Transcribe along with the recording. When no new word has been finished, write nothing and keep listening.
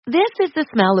This is the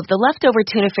smell of the leftover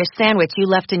tuna fish sandwich you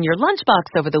left in your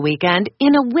lunchbox over the weekend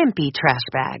in a wimpy trash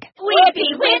bag. Wimpy,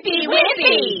 wimpy,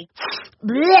 wimpy!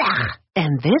 Blech!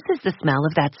 And this is the smell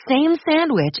of that same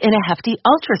sandwich in a hefty,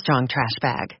 ultra-strong trash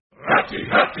bag. Hefty,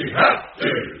 hefty,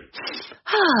 hefty!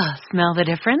 Smell the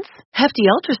difference? Hefty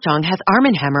Ultra Strong has Arm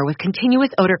 & Hammer with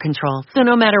continuous odor control, so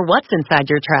no matter what's inside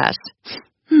your trash,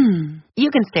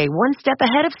 you can stay one step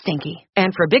ahead of stinky.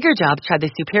 And for bigger jobs, try the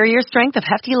superior strength of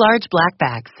Hefty Large Black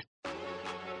Bags.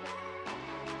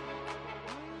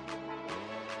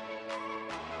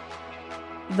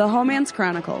 The Homance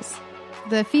Chronicles.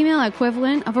 The female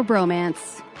equivalent of a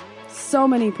bromance. So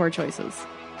many poor choices.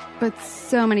 But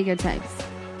so many good types.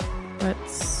 But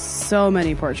so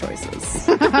many poor choices.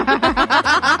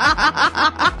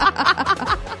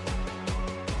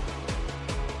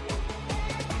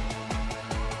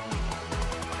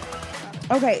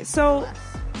 Okay, so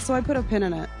I put a pin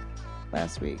in it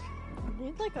last week. I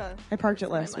need like a. I parked it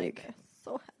last week. It's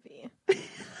so heavy.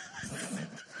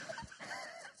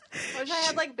 Wish I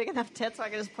had like big enough tits so I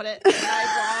could just put it in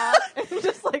my bra and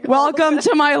just like. Welcome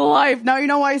to my life. Now you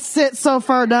know why I sit so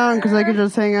far down, because I can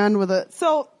just hang on with it.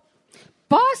 So,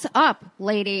 boss up,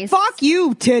 ladies. Fuck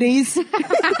you, titties.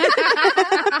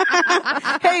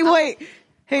 Hey, wait.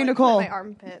 Hey, Nicole. My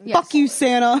armpit. Yes. Fuck you,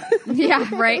 Santa. Yeah,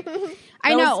 right.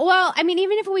 I know. Well, I mean,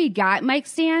 even if we got mic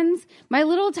stands, my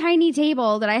little tiny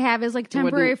table that I have is like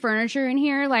temporary furniture in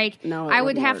here. Like, No, it I would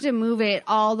wouldn't have work. to move it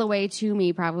all the way to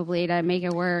me probably to make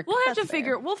it work. We'll have to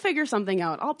figure. We'll figure something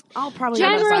out. I'll probably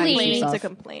Generally- have to To find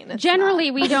some complain. It's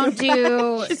Generally, we don't do.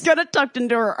 stuff. She's got it tucked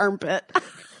into her armpit.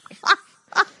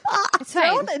 It's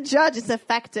fine. Don't judge. It's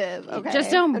effective. Okay. Just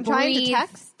don't I'm breathe. trying to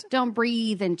text. Don't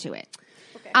breathe into it.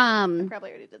 Okay. I Um, probably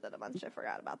already did that a bunch. I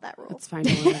forgot about that rule. It's fine.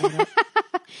 Don't worry about it.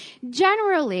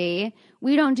 Generally,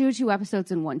 we don't do 2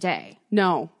 episodes in one day.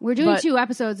 No, We're doing but 2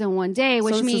 episodes in one day,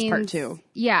 which this means is part 2.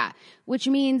 Yeah, which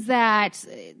means that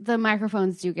the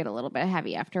microphones do get a little bit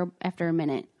heavy after a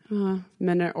minute.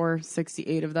 Minute or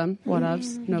 68 of them.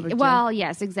 Whatevs. No big deal. Well,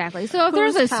 yes, exactly. So if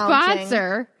Who's there's a counting?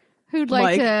 sponsor who'd like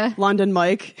Mike, to, London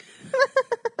Mike.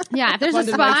 yeah, if there's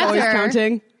London a Mike's always sponsor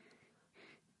counting.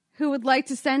 who would like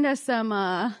to send us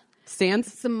some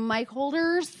Stands. mic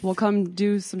holders, We'll come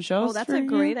do some shows. Oh, that's for a you.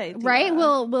 great idea. right?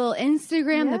 We'll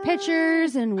Instagram the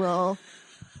pictures and we'll.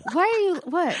 Why are you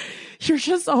what? You're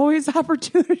just always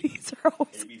opportunities are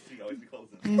always.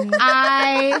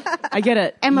 I get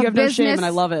it. am you a have no business. shame, and I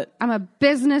love it. I'm a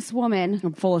businesswoman.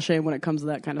 I'm full of shame when it comes to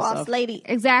that kind of Boss stuff. lady.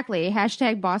 Exactly.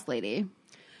 # boss lady.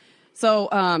 So,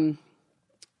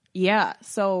 yeah.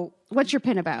 So What's your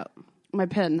pin about? my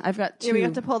pin. I've got 2. Yeah, we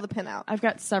have to pull the pin out. I've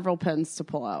got several pins to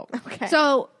pull out. Okay.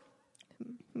 So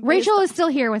Rachel is still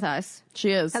here with us.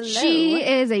 She is. Hello. She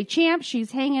is a champ.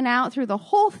 She's hanging out through the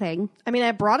whole thing. I mean,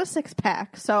 I brought a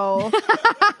 6-pack, so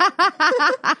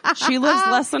She lives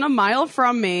less than a mile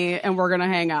from me, and we're gonna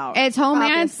hang out. It's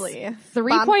Homance obviously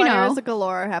 3.0. bonfires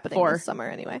galore happening 4. this summer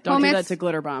anyway. Don't do Homance- that to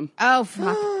Glitter Bomb. Oh,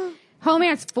 fuck.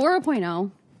 Homance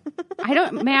 4.0. I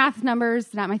don't, math,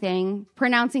 numbers, not my thing.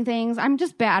 Pronouncing things, I'm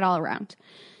just bad all around.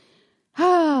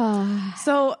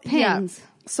 So Pins. yeah.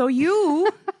 So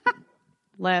you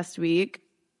last week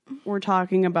were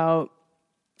talking about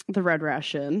the red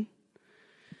ration.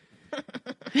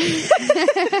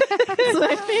 It's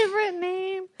my favorite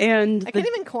name. And I can't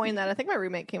even coin that. I think my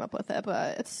roommate came up with it,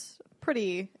 but it's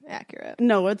pretty accurate.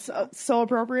 no, it's so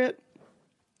appropriate.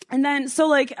 And then, so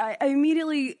like, I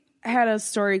immediately had a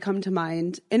story come to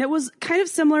mind, and it was kind of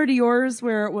similar to yours,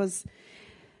 where it was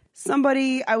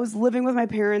somebody, I was living with my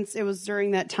parents. It was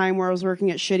during that time where I was working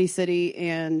at Shitty City,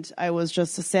 and I was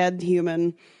just a sad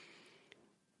human.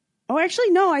 Oh,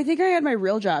 actually, no, I think I had my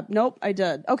real job. Nope, I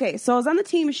did. Okay, so I was on the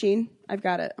tea machine. I've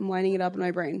got it. I'm lining it up in my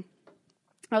brain.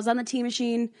 I was on the tea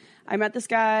machine. I met this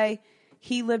guy.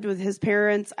 He lived with his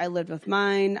parents. I lived with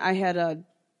mine. I had a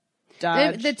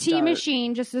Dodge The Tea Dart.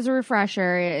 Machine, just as a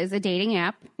refresher, is a dating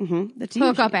app. The tea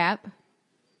Hookup machine. app.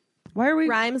 Why are we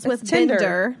Rhymes That's with Tinder?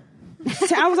 Binder.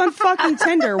 I was on fucking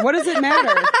Tinder. What does it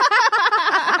matter?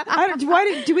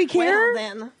 Do we care? Well,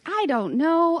 then. I don't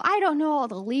know. I don't know all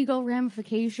the legal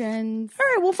ramifications. All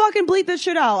right, we'll fucking bleep this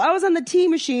shit out. I was on the tea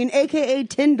machine, aka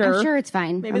Tinder. I'm sure it's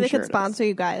fine. Maybe I'm they sure could it sponsor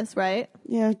you guys, right?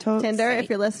 Yeah, totally. Tinder, if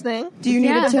you're listening. Do you need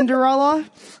Yeah. a Tinderella?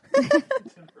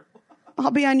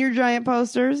 I'll be on your giant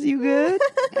posters. You good?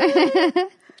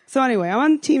 So anyway, I'm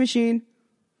on the tea machine.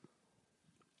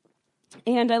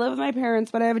 And I live with my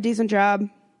parents, but I have a decent job.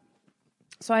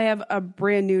 So I have a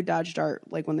brand new Dodge Dart,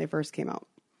 like when they first came out.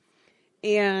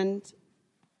 And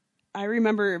I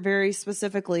remember very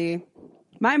specifically,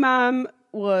 my mom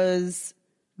was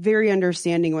very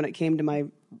understanding when it came to my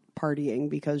partying,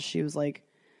 because she was like,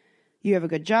 You have a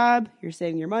good job. You're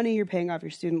saving your money. You're paying off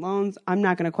your student loans. I'm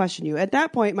not going to question you. At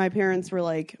that point, my parents were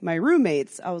like my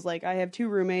roommates. I was like, I have 2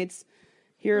 roommates.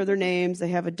 Here are their names. They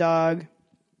have a dog.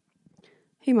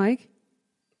 Hey, Mike.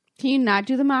 Can you not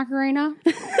do the Macarena?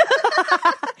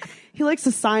 He likes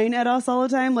to sign at us all the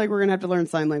time. Like, we're going to have to learn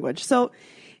sign language. So,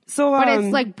 but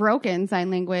it's like broken sign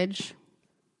language.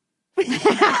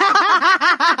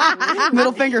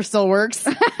 Middle finger still works.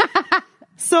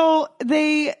 So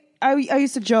I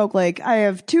used to joke, like, I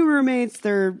have 2 roommates,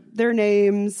 their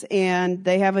names, and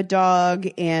they have a dog,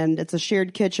 and it's a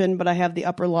shared kitchen, but I have the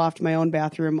upper loft, my own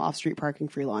bathroom, off-street parking,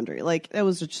 free laundry. Like, it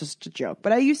was just a joke.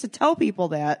 But I used to tell people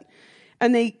that,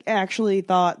 and they actually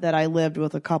thought that I lived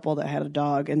with a couple that had a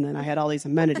dog, and then I had all these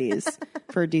amenities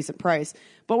for a decent price.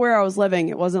 But where I was living,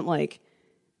 it wasn't like...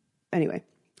 Anyway,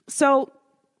 so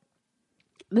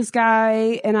this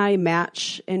guy and I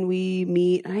match, and we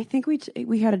meet, and I think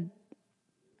we had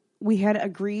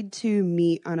agreed to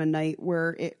meet on a night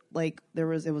where it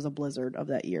was a blizzard of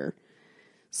that year.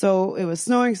 So it was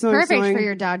snowing. Perfect for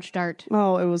your Dodge Dart.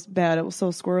 Oh, it was bad. It was so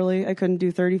squirrely. I couldn't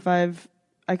do 35.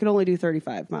 I could only do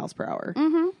 35 miles per hour.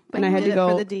 Mm-hmm. And I had to go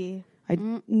for the D.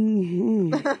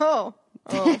 Oh,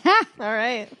 all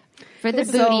right. For the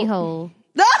booty hole.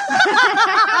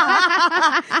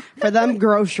 For them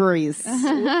groceries.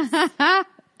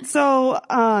 So,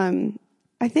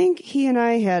 I think he and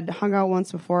I had hung out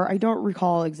once before. I don't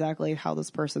recall exactly how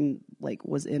this person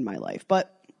was in my life,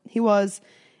 but he was,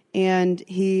 and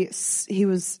I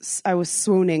was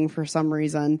swooning for some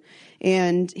reason,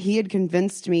 and he had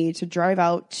convinced me to drive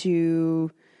out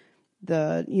to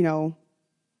the,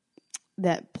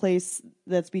 that place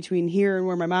that's between here and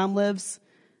where my mom lives,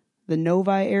 the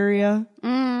Novi area.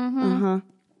 Mm-hmm.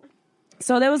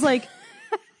 So that was like,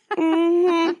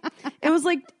 it was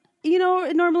like,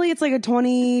 normally it's like a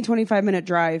 20, 25-minute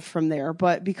drive from there.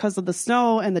 But because of the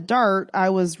snow and the dart,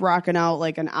 I was rocking out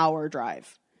like an hour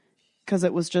drive. Because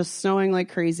it was just snowing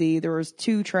like crazy. There was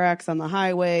 2 tracks on the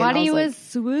highway. Buddy was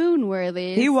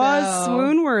swoon-worthy. He was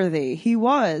swoon-worthy. He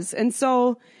was. And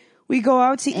so we go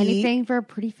out to eat. Anything for a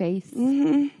pretty face.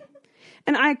 Mm-hmm.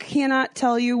 And I cannot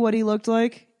tell you what he looked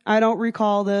like. I don't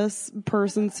recall this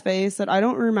person's face. I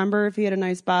don't remember if he had a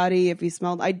nice body, if he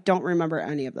smelled. I don't remember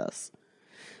any of this.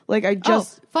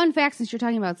 Fun fact, since you're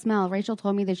talking about smell, Rachel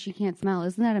told me that she can't smell.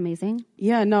 Isn't that amazing?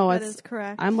 Yeah, no, that is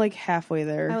correct. I'm like halfway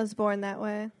there. I was born that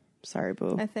way. Sorry,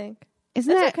 boo. I think.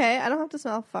 Isn't that okay? I don't have to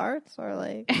smell farts or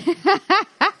like.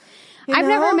 I've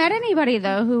never met anybody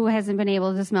though who hasn't been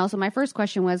able to smell. So my first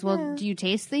question was, well, do you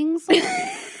taste things like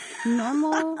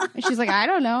normal? And she's like, I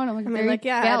don't know. And I'm like,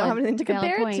 I don't have anything to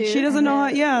compare it to. She doesn't know how.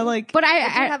 But I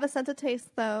do have a sense of taste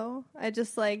though. I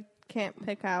just can't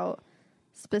pick out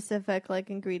specific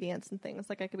ingredients and things.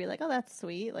 Like I could be like, oh, that's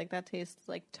sweet. Like that tastes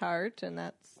like tart and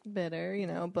that's bitter,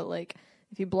 But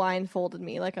if you blindfolded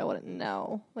me, I wouldn't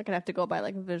know. I'd have to go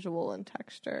by visual and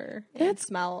texture and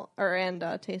smell and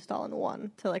taste all in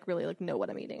one to really know what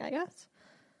I'm eating, I guess.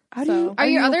 Are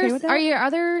your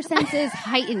other senses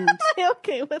heightened? Am I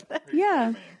okay with that?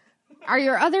 Yeah. Are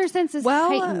your other senses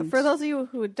heightened? For those of you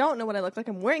who don't know what I look like,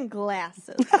 I'm wearing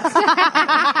glasses. So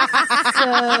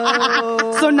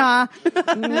nah.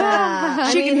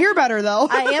 She can hear better though.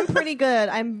 I am pretty good.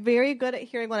 I'm very good at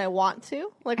hearing when I want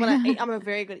to. I'm a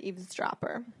very good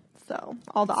eavesdropper. So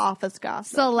all the office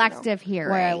gossip. Selective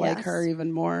hearing. Why I like her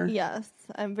even more. Yes,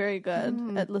 I'm very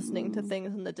good at listening to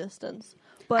things in the distance.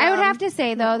 But, I would have to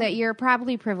say, though, that you're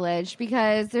probably privileged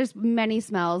because there's many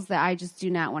smells that I just do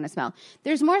not want to smell.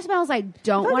 There's more smells I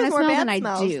don't want to smell than I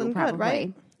do, probably. Good,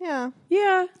 right? Yeah.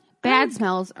 Yeah. Bad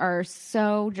smells are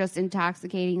so just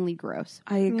intoxicatingly gross.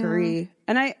 I agree.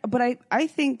 And I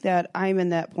think that I'm in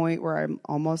that point where I'm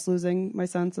almost losing my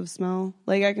sense of smell.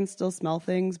 I can still smell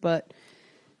things, but...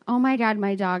 Oh my God,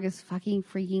 my dog is fucking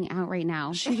freaking out right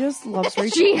now. She just loves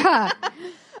Rachel.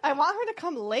 I want her to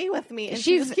come lay with me, and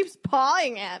she just keeps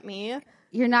pawing at me.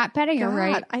 You're not petting her,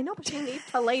 right? I know, but she needs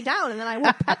to lay down, and then I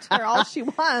will pet her all she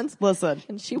wants. Listen,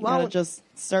 and she won't. Just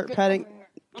start petting.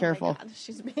 Careful. Oh my God,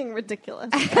 she's being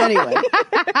ridiculous. Anyway.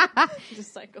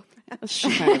 Just psychopath.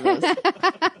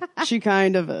 She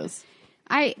kind of is.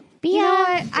 You know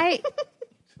what?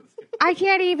 I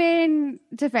can't even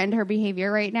defend her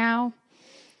behavior right now.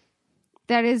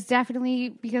 That is definitely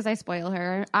because I spoil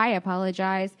her. I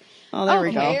apologize. Oh, there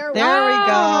we go. There we go.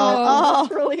 Oh,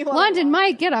 really London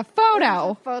Mike, get a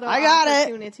photo. I got it.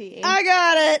 I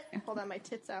got it. Hold on, my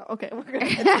tits out. Okay, we're gonna.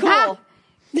 It's cool.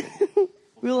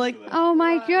 We're like, oh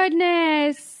my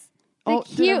goodness, the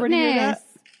cuteness.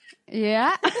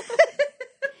 Yeah.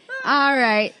 All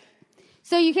right.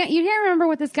 So you can't remember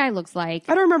what this guy looks like.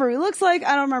 I don't remember what he looks like.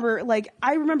 I don't remember,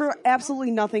 I remember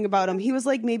absolutely nothing about him. He was,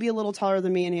 maybe a little taller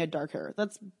than me, and he had dark hair.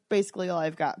 That's basically all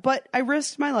I've got. But I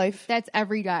risked my life. That's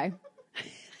every guy.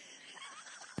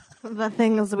 The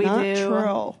things we Not do.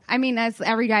 true. I mean, that's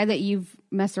every guy that you've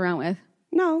messed around with.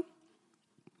 No.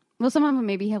 Well, some of them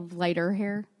maybe have lighter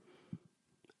hair.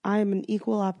 I'm an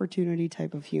equal opportunity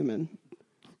type of human.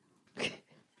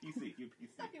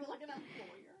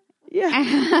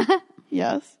 Yeah.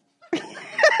 Yes.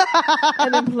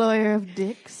 An employer of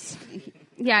dicks.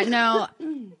 Yeah, no.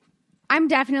 I'm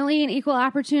definitely an equal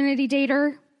opportunity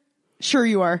dater. Sure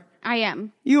you are. I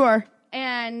am. You are.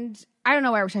 And I don't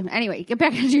know why we're talking. Anyway, get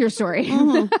back into your story.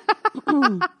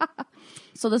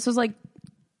 So this was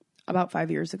about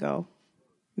 5 years ago,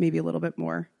 maybe a little bit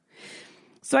more.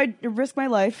 So I risked my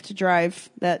life to drive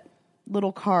that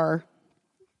little car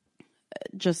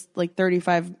just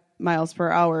 35 miles per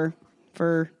hour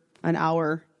for an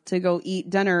hour to go eat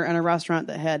dinner in a restaurant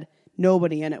that had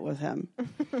nobody in it with him.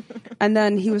 And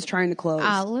then he was trying to close.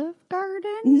 Olive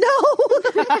Garden? No.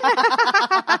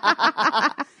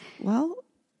 Well,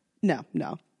 no.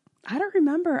 I don't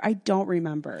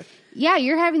remember. Yeah,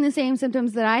 you're having the same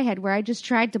symptoms that I had where I just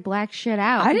tried to black shit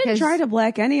out. I didn't try to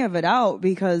black any of it out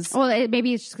because... Well,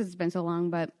 maybe it's just because it's been so long,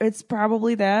 but... It's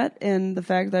probably that and the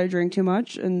fact that I drink too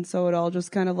much. And so it all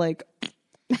just kind of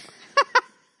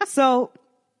So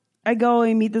I go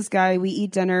and meet this guy. We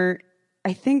eat dinner.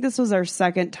 I think this was our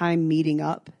second time meeting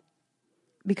up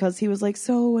because he was like,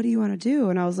 so what do you want to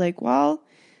do? And I was like, well,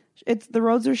 the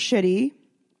roads are shitty.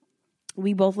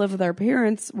 We both live with our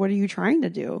parents. What are you trying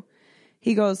to do?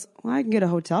 He goes, well, I can get a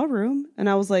hotel room. And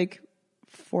I was like,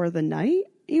 for the night?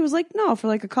 He was like, no,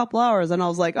 for a couple hours. And I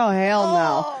was like, oh, hell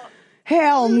no.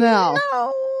 Hell no.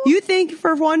 You think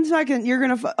for 1 second you're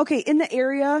going to... Okay, in the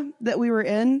area that we were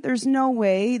in, there's no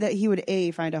way that he would A,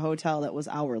 find a hotel that was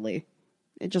hourly.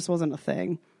 It just wasn't a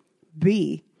thing.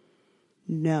 B,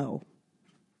 no.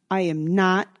 I am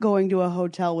not going to a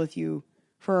hotel with you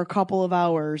for a couple of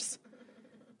hours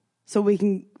so we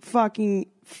can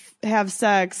fucking have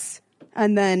sex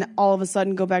and then all of a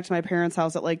sudden go back to my parents'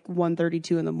 house at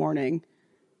 1:32 in the morning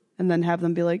and then have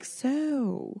them be like,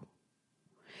 so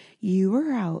you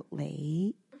were out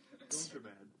late.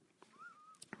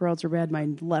 Roads are bad, my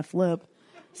left lip.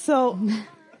 So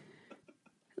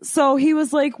he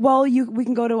was like, well, we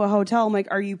can go to a hotel. I'm like,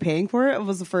 are you paying for it? It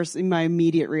was my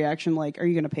immediate reaction, are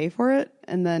you going to pay for it?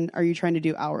 And then are you trying to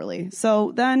do hourly?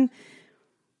 So then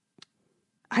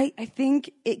I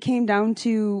think it came down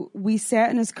to we sat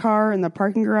in his car in the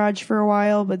parking garage for a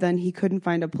while, but then he couldn't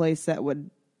find a place that would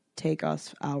take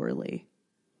us hourly.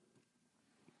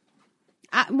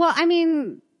 Well, I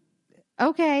mean,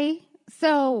 okay.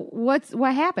 So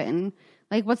what happened?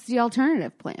 What's the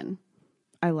alternative plan?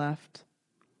 I left.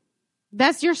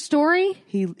 That's your story?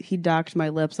 He docked my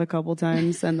lips a couple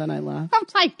times and then I left. Oh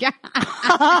my God.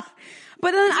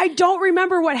 But then I don't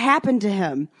remember what happened to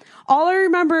him. All I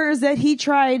remember is that he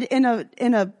tried in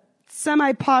a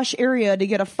semi-posh area to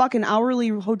get a fucking hourly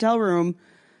hotel room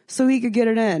so he could get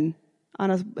it in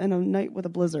a night with a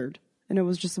blizzard. And it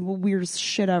was just the weirdest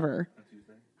shit ever.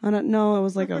 No, it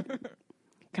was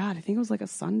God, I think it was a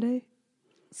Sunday?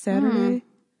 Saturday?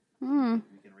 I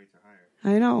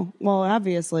know. Well,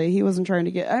 obviously, he wasn't trying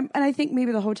to get... and I think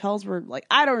maybe the hotels were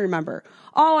I don't remember.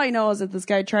 All I know is that this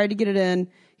guy tried to get it in.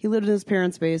 He lived in his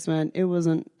parents' basement. It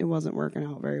wasn't working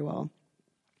out very well.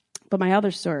 But my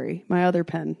other story, my other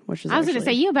pen, which is I was going to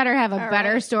say, you better have a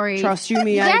better story. Trust you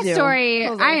me, I do. That story,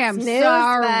 I am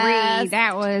sorry.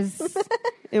 That was...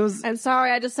 It was... I'm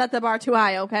sorry, I just set the bar too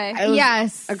high, okay? I was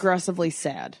Yes. aggressively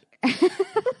sad.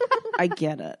 I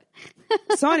get it.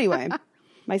 So anyway,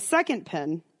 my second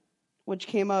pen, which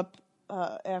came up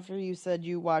after you said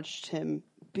you watched him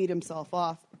beat himself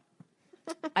off.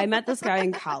 I met this guy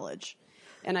in college,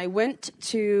 and I went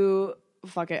to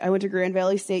Grand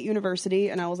Valley State University,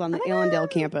 and I was on the Allendale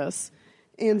campus.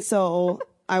 And so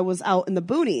I was out in the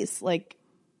boonies.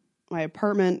 My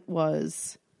apartment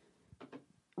was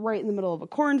right in the middle of a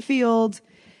cornfield,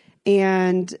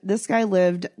 and this guy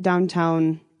lived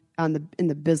downtown in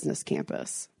the business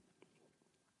campus.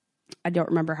 I don't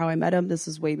remember how I met him. This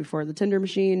is way before the Tinder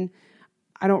machine.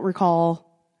 I don't recall.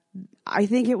 I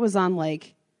think it was on what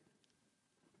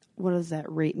is that,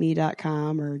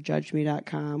 rateme.com or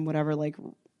judgeme.com, whatever.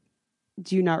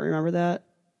 Do you not remember that?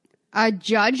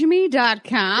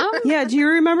 Judgeme.com? Yeah, do you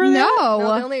remember that? No.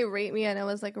 No, they only rate me, and it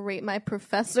was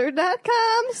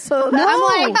ratemyprofessor.com. So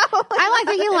I'm I'm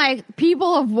thinking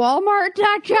people of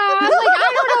Walmart.com.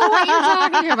 I don't know what you're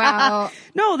talking about.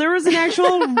 No, there was an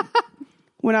actual,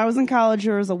 when I was in college,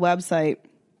 there was a website,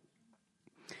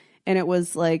 and it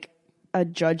was a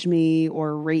judge me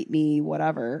or rate me,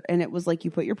 whatever. And it was like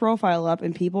you put your profile up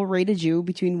and people rated you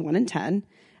between 1 and 10.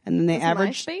 And then they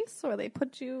averaged. MySpace, or they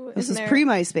put you. This is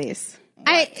pre-MySpace.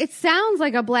 It sounds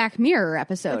like a Black Mirror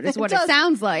episode, is what it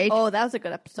sounds like. Oh, that was a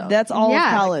good episode. That's all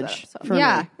Yeah. of college for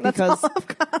Yeah. me. Because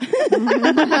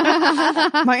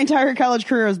my entire college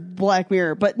career was Black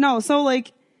Mirror. But no, so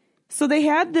they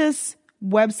had this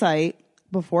website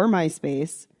before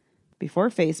MySpace, before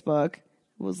Facebook.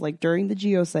 It was like during the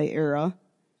GeoSite era,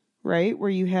 right?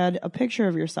 Where you had a picture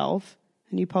of yourself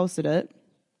and you posted it.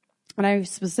 And I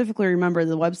specifically remember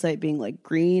the website being like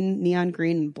green, neon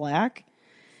green, and black.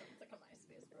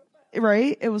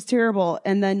 Right? It was terrible.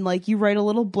 And then like you write a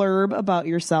little blurb about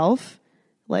yourself.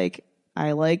 Like,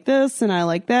 I like this and I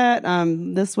like that.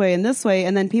 This way and this way.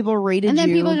 And then people rated you. And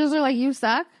then people just are like, you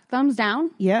suck. Thumbs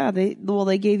down. Yeah. They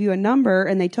gave you a number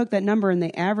and they took that number and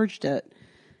they averaged it.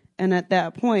 And at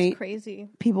that point, crazy.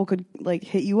 People could like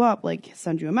hit you up, like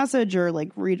send you a message or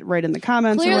like write in the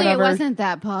comments Clearly or whatever. it wasn't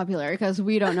that popular because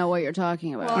we don't know what you're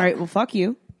talking about. All right. Well, fuck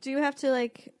you. Do you have to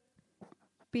like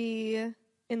be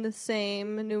in the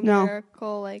same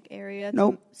numerical like area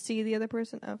to see the other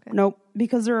person? Okay. Nope.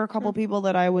 Because there are a couple people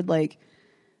that I would like,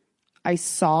 I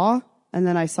saw, and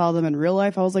then I saw them in real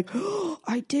life. I was like, oh,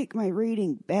 I take my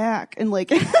rating back. And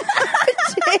like,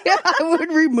 I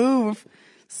would remove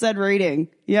said rating.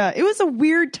 Yeah. It was a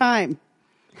weird time.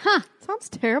 Huh. Sounds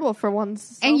terrible for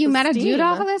one's And you met a self-esteem. dude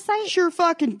off of this site? Sure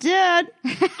fucking did.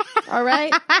 All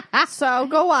right. So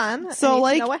go on. So I need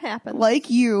like, to know what happened. like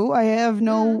you, I have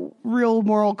no real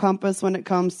moral compass when it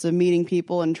comes to meeting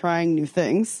people and trying new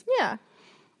things. Yeah.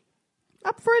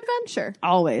 Up for adventure.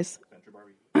 Always.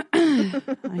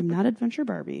 I'm not Adventure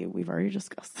Barbie. We've already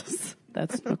discussed this.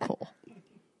 That's Nicole.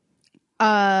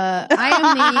 I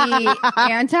am the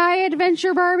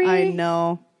anti-adventure Barbie. I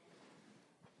know.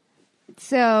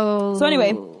 So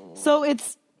anyway,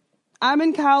 I'm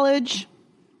in college.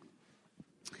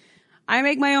 I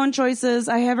make my own choices.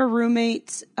 I have a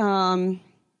roommate. I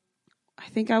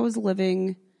think I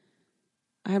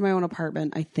had my own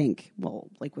apartment, I think. Well,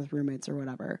 like with roommates or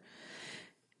whatever.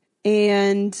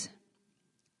 And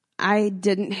I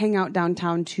didn't hang out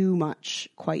downtown too much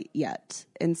quite yet.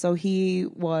 And so he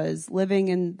was living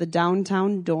in the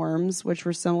downtown dorms, which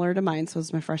were similar to mine. So it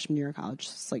was my freshman year of college.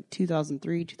 It's like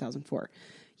 2003, 2004.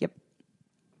 Yep.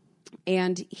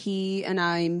 And he and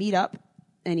I meet up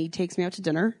and he takes me out to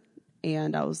dinner.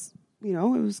 And I was, it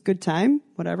was a good time,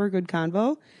 whatever, good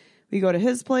convo. We go to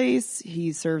his place.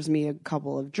 He serves me a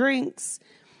couple of drinks.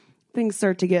 Things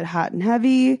start to get hot and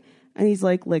heavy. And he's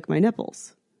like, lick my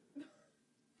nipples.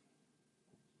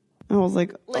 I was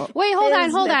like, oh. Wait, hold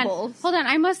on. nipples. Hold on.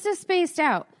 I must have spaced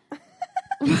out.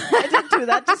 I did too.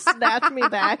 That just snatched me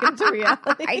back into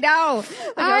reality. I know.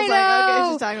 Like, I was like,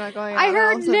 okay, she's talking about going out. I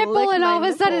heard also nipple lick and my all of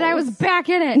a sudden I was back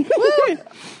in it.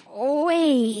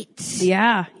 Wait.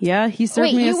 Yeah. He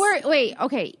served me.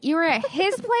 Okay. You were at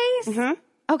his place? Uh-huh.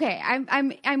 Okay,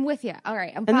 I'm with you. All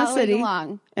right, I'm In the following city.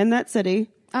 along. In that city.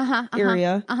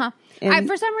 Area. And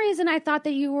For some reason, I thought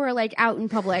that you were like out in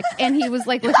public, and he was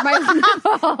like with my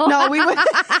nipple. No, we would.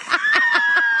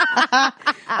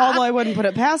 Although I wouldn't put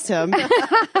it past him.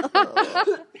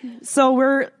 So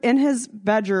we're in his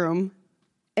bedroom,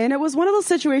 and it was one of those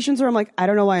situations where I'm like, I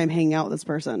don't know why I'm hanging out with this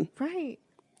person. Right.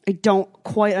 I don't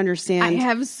quite understand. I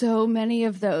have so many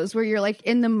of those where you're like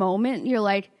in the moment, you're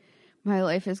like, my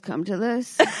life has come to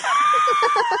this.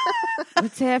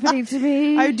 What's happening to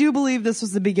me? I do believe this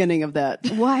was the beginning of that.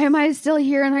 Why am I still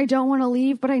here and I don't want to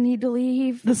leave, but I need to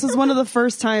leave? This is one of the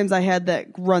first times I had that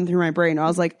run through my brain. I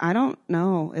was like, I don't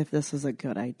know if this is a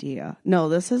good idea. No,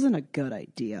 this isn't a good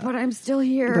idea. But I'm still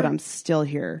here. But I'm still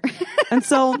here. And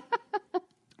so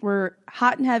we're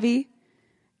hot and heavy.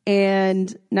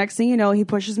 And next thing you know, he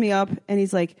pushes me up and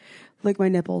he's like, lick my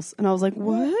nipples. And I was like,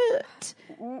 what?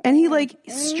 And he like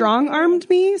strong armed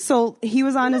me. So he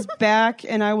was on his back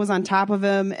and I was on top of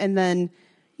him. And then,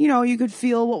 you could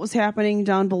feel what was happening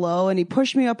down below. And he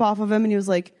pushed me up off of him and he was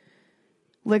like,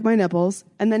 lick my nipples.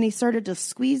 And then he started to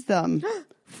squeeze them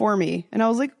for me. And I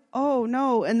was like, oh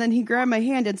no. And then he grabbed my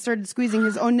hand and started squeezing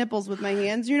his own nipples with my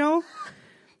hands, This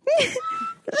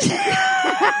is so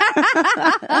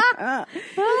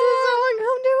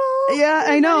uncomfortable. Yeah,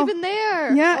 I know. Not even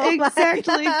there. Yeah, Oh my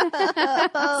exactly.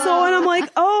 So, and I'm like,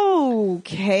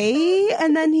 okay.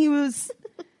 And then he was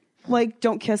like,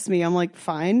 don't kiss me. I'm like,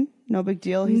 fine. No big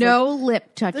deal. He's no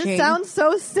lip touching. This sounds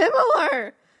so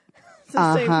similar. It's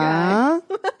the same guy.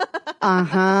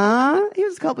 He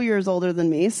was a couple years older than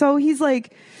me. So he's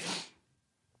like,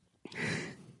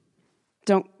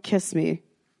 don't kiss me.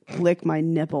 lick my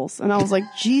nipples. And I was like,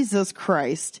 Jesus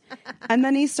Christ. And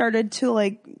then he started to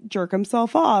like jerk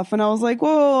himself off. And I was like,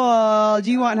 whoa,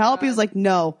 do you want help? He was like,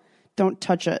 no, don't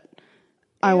touch it.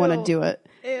 I want to do it.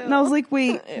 Ew. And I was like,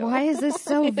 wait, Why is this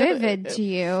so vivid to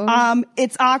you?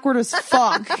 it's awkward as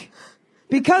fuck.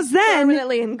 Because then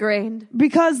Permanently ingrained.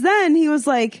 he was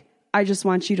like, I just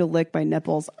want you to lick my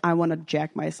nipples. I want to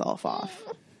jack myself off.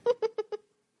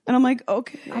 And I'm like,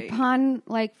 okay. Upon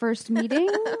like first meeting?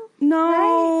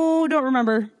 No, don't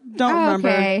remember. Don't remember.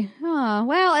 Okay. Oh,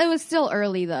 well, it was still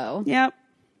early though. Yep.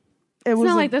 It It's was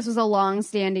not like this was a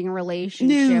long-standing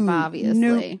relationship,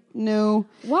 obviously. No.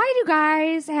 Why do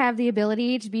guys have the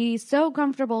ability to be so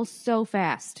comfortable so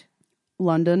fast?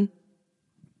 London.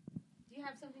 Do you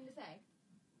have something to say?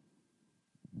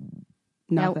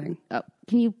 Nothing. No. Oh,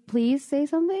 can you please say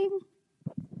something?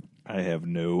 I have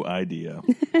no idea.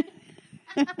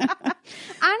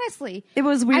 Honestly, It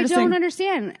was weird. I don't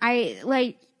understand.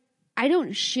 I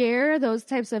don't share those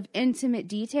types of intimate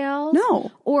details.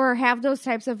 No. Or have those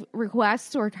types of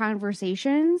requests or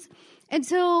conversations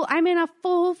until I'm in a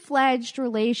full-fledged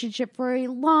relationship for a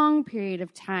long period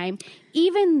of time.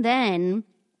 Even then,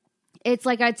 it's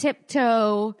like a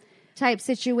tiptoe type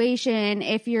situation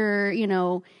if you're,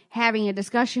 having a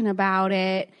discussion about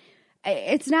it.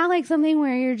 It's not like something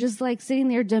where you're just like sitting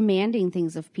there demanding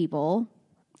things of people.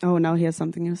 Oh, now he has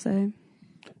something to say.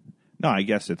 No, I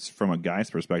guess it's from a guy's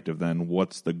perspective then,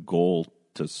 what's the goal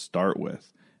to start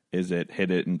with? Is it hit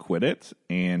it and quit it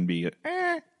and be,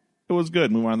 it was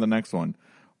good, move on to the next one?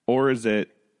 Or is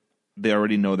it they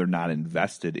already know they're not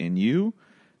invested in you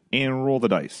and roll the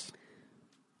dice?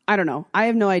 I don't know. I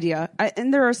have no idea.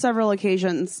 And there are several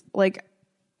occasions, like,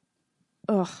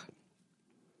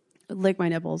 lick my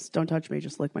nipples. Don't touch me.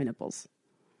 Just lick my nipples.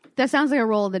 That sounds like a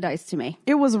roll of the dice to me.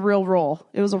 It was a real roll.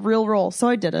 It was a real roll. So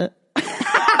I did it. So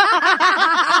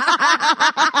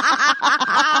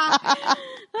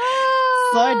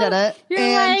I did it. You're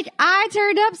And- like, I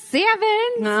turned up 7.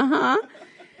 Uh-huh.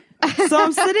 So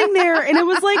I'm sitting there, and it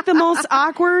was like the most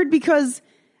awkward because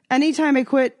anytime I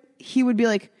quit, he would be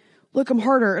like, look, I'm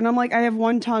harder. And I'm like, I have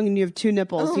one tongue and you have 2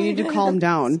 nipples. You need to calm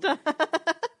down.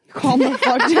 Calm the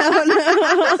fuck down.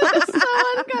 So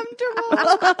uncomfortable.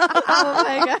 Oh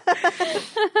my god.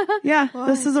 Yeah,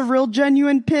 this is a real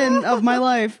genuine pin of my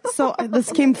life. So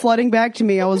this came flooding back to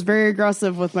me. I was very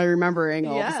aggressive with my remembering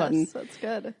all of a sudden. That's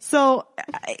good. So,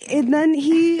 and then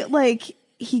I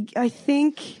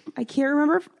can't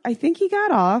remember. I think he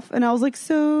got off, and I was like,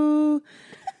 so,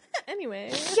 Anyway.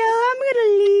 yeah, I'm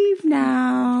gonna leave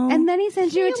now. And then he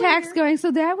sent you a text going, so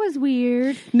that was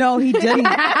weird. No, he didn't.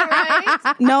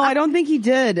 No, I don't think he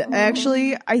did.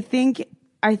 Actually, I think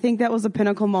that was a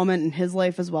pinnacle moment in his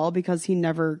life as well because we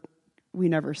never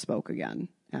spoke again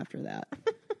after that.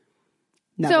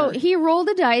 Never. So he rolled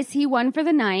a dice, he won for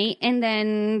the night, and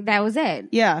then that was it.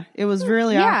 Yeah, it was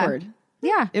really awkward.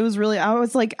 Yeah. It was really, I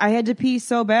was like, I had to pee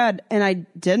so bad, and I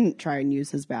didn't try and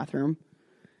use his bathroom.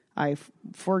 I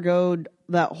foregoed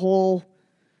that whole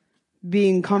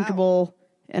being comfortable,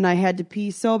 and I had to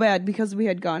pee so bad because we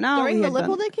had gone out. During we the had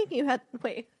nipple done, licking, you had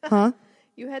Huh?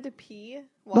 You had to pee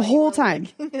The whole you were time.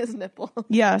 licking his nipple.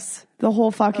 Yes, the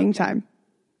whole fucking time.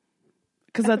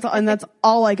 Because that's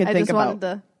all I could I think just about. wanted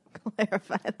to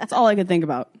clarify that. That's all I could think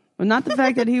about. But not the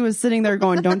fact that he was sitting there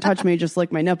going, don't touch me, just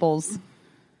lick my nipples.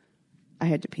 I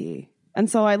had to pee. And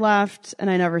so I left, and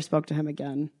I never spoke to him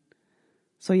again.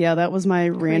 So yeah, that was my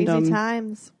random. Crazy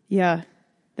times. Yeah,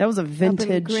 that was a Up in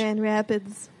vintage. Grand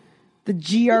Rapids. The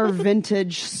GR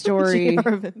vintage story. GR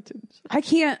vintage. I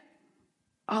can't.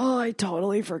 Oh, I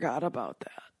totally forgot about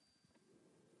that.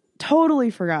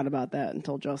 Totally forgot about that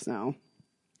until just now.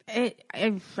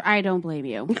 I don't blame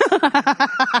you.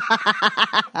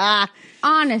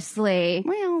 Honestly.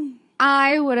 Well,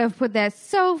 I would have put that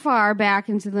so far back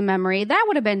into the memory. That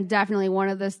would have been definitely one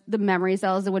of the memory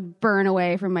cells that would burn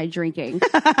away from my drinking.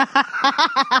 it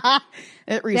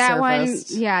resurfaced. That one,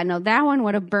 yeah, no, that one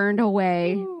would have burned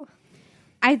away. Ooh.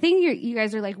 I think you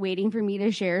guys are like waiting for me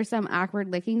to share some awkward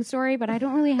licking story, but I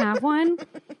don't really have one.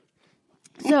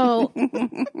 So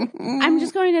I'm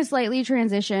just going to slightly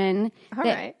transition. All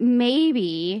right.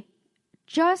 Maybe,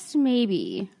 just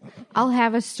maybe, I'll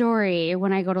have a story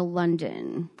when I go to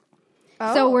London.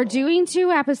 Oh. So we're doing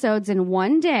 2 episodes in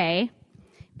one day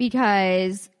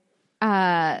because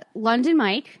London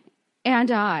Mike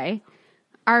and I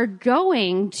are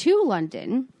going to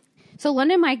London. So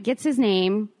London Mike gets his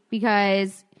name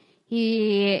because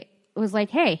he was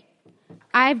like, hey,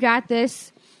 I've got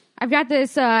this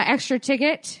extra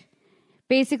ticket.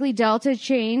 Basically, Delta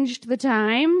changed the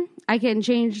time. I can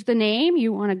change the name.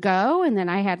 You want to go? And then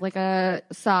I had like a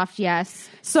soft yes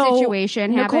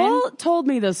situation happen. Nicole told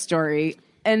me this story,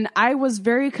 and I was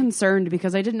very concerned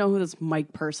because I didn't know who this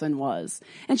Mike person was.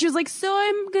 And she was like, so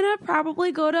I'm going to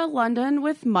probably go to London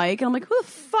with Mike. And I'm like, who the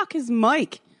fuck is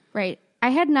Mike? Right.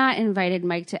 I had not invited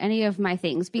Mike to any of my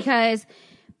things because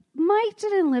Mike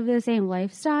didn't live the same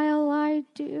lifestyle I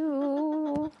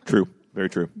do. True. Very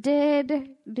true.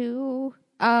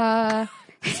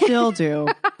 Still do.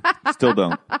 Still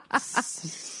don't.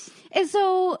 And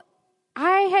so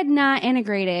I had not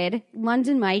integrated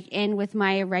London Mike in with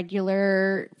my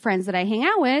regular friends that I hang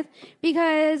out with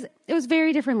because it was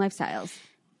very different lifestyles,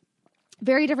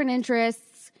 very different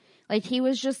interests. Like he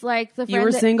was just like the friend. You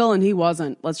were single and he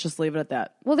wasn't. Let's just leave it at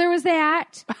that. Well, there was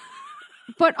that.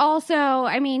 But also,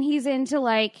 I mean, he's into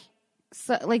like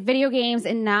video games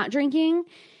and not drinking.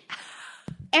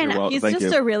 And he's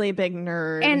just a really big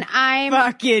nerd. And I'm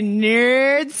fucking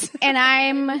nerds. And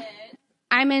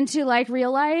I'm into like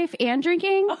real life and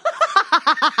drinking.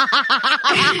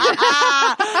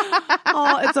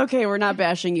 Oh, it's okay. We're not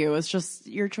bashing you. It's just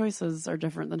your choices are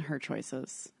different than her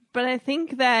choices. But I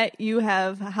think that you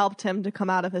have helped him to come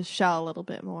out of his shell a little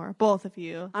bit more. Both of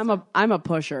you. I'm a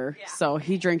pusher, so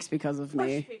he drinks because of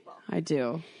me. I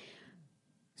do.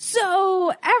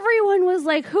 So everyone was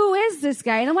like, who is this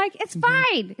guy? And I'm like, it's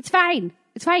fine. It's fine.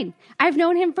 It's fine. I've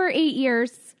known him for 8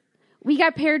 years. We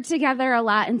got paired together a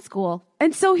lot in school.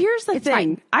 And so here's the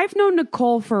thing. Fine. I've known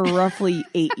Nicole for roughly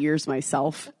 8 years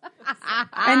myself.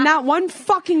 And not one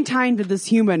fucking time did this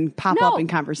human pop up in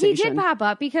conversation. He did pop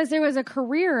up because there was a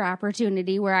career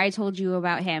opportunity where I told you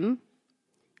about him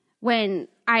when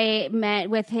I met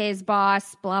with his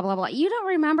boss, blah, blah, blah. You don't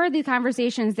remember the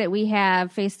conversations that we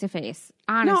have face to face,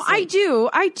 honestly. No,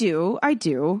 I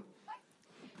do.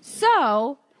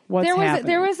 So What's happening?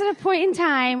 there was a point in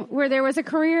time where there was a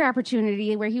career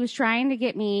opportunity where he was trying to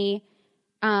get me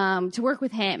to work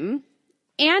with him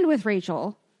and with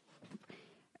Rachel.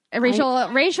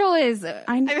 Rachel is...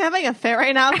 I'm having a fit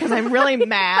right now because I'm really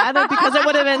mad because it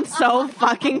would have been so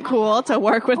fucking cool to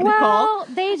work with Nicole. Well,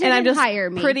 they didn't and I'm just hire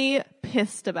me. Pretty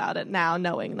pissed about it now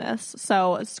knowing this.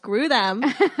 So screw them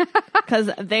because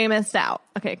they missed out.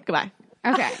 Okay, goodbye.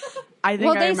 Okay. I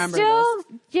think I remember this. Well, they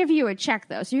still give you a check,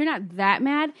 though, so you're not that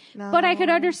mad. No. But I could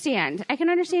understand. I can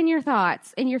understand your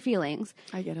thoughts and your feelings.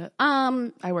 I get it.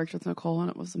 I worked with Nicole, and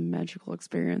it was a magical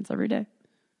experience every day.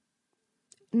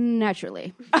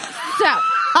 Naturally. So.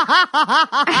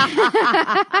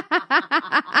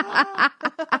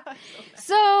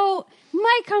 So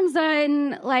Mike comes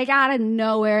in like out of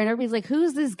nowhere and everybody's like,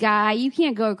 who's this guy? You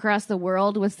can't go across the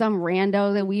world with some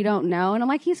rando that we don't know. And I'm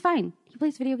like, he's fine. He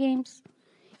plays video games.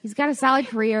 He's got a solid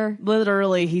career.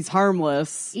 Literally, he's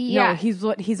harmless. Yeah.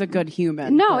 No, he's a good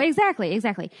human. No, exactly.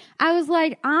 I was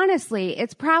like, honestly,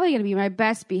 it's probably going to be my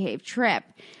best behaved trip.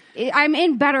 I'm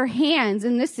in better hands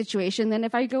in this situation than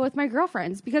if I go with my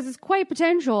girlfriends because it's quite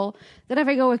potential that if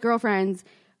I go with girlfriends,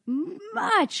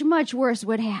 much, much worse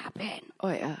would happen. Oh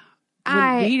yeah.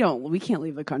 We can't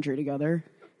leave the country together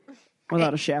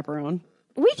without a chaperone.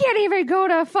 We can't even go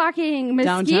to fucking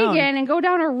Muskegon and go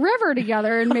down a river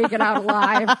together and make it out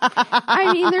alive.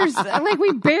 I mean, there's like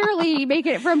we barely make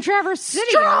it from Traverse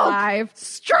City alive.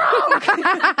 Stroke.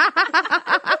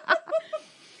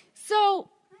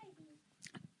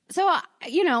 So,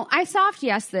 I soft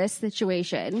yes this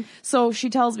situation. So she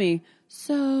tells me,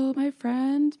 so my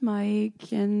friend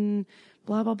Mike and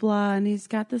blah, blah, blah, and he's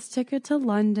got this ticket to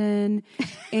London.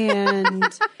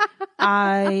 And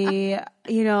I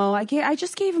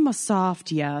just gave him a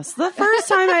soft yes. The first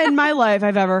time in my life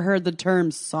I've ever heard the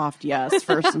term soft yes,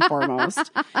 first and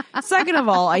foremost. Second of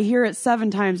all, I hear it 7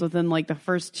 times within like the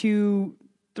first 2-3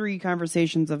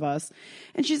 conversations of us.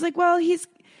 And she's like, well, he's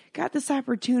got this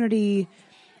opportunity.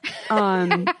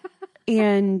 And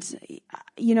he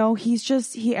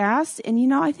asked,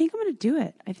 and I think I'm going to do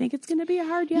it. I think it's going to be a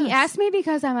hard yes. He asked me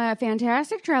because I'm a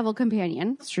fantastic travel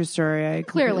companion. It's a true story. I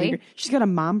Clearly. agree. She's got a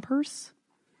mom purse.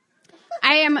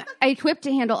 I am equipped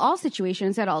to handle all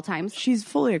situations at all times. She's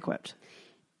fully equipped.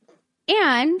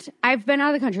 And I've been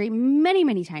out of the country many,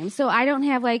 many times, so I don't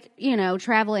have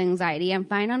travel anxiety. I'm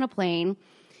fine on a plane.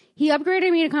 He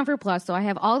upgraded me to Comfort Plus, so I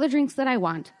have all the drinks that I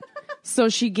want. So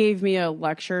she gave me a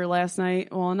lecture last night.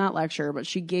 Well, not lecture, but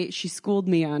she schooled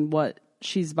me on what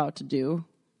she's about to do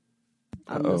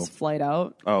on this flight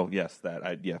out. Oh, yes,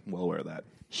 well aware of that.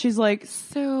 She's like,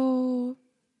 so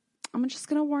I'm just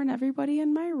going to warn everybody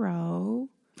in my row.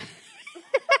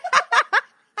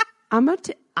 I'm going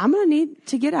to need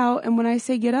to get out. And when I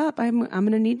say get up, I'm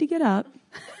going to need to get up.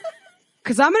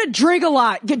 Because I'm going to drink a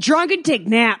lot, get drunk, and take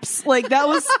naps. Like, that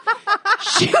was...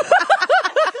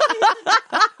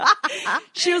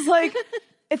 She was like,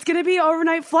 it's going to be an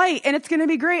overnight flight and it's going to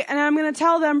be great. And I'm going to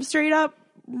tell them straight up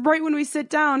right when we sit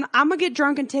down, I'm going to get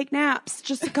drunk and take naps.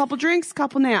 Just a couple drinks,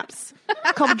 couple naps.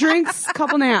 Couple drinks,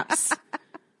 couple naps.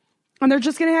 And they're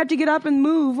just going to have to get up and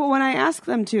move when I ask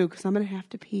them to because I'm going to have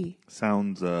to pee.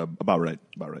 Sounds about right.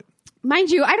 About right.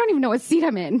 Mind you, I don't even know what seat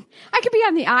I'm in. I could be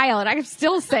on the aisle and I'm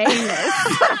still saying this.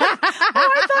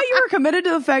 I thought you were committed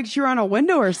to the fact that you were on a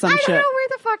window or some shit. I don't know where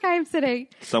the fuck I am sitting.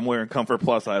 Somewhere in Comfort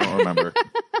Plus, I don't remember.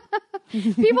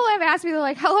 People have asked me, they're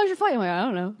like, how long's your flight? I'm like, I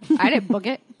don't know. I didn't book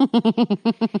it.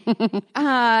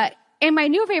 And my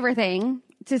new favorite thing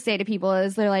to say to people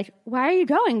is they're like, why are you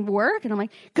going? Work? And I'm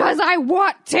like, because I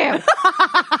want to.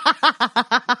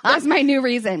 That's my new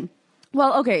reason.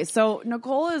 Well, okay, so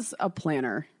Nicole is a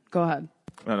planner. Go ahead.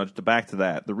 No, just back to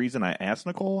that. The reason I asked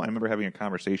Nicole, I remember having a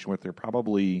conversation with her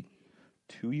probably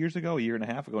 2 years ago, a year and a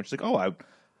half ago. And she's like,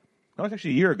 no, it's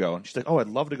actually a year ago. And she's like, I'd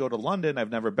love to go to London. I've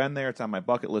never been there. It's on my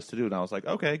bucket list to do. And I was like,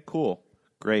 okay, cool.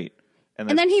 Great.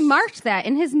 And then he marked that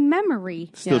in his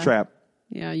memory. Steel trap.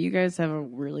 Yeah, you guys have a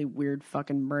really weird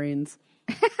fucking brains.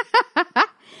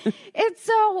 It's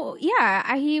so,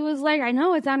 yeah, he was like, I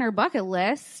know it's on her bucket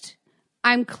list.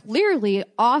 I'm clearly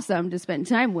awesome to spend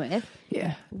time with.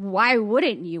 Yeah. Why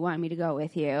wouldn't you want me to go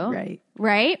with you? Right.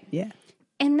 Right? Yeah.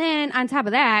 And then on top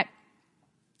of that,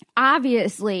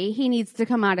 obviously he needs to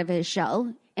come out of his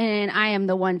shell, and I am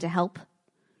the one to help.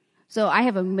 So I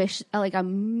have a mission. Oh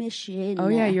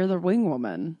yeah, you're the wing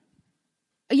woman.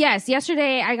 Yes.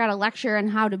 Yesterday I got a lecture on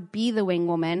how to be the wing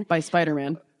woman By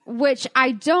Spider-Man. which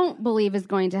I don't believe is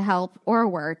going to help or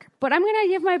work, but I'm going to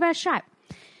give my best shot.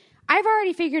 I've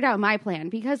already figured out my plan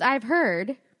because I've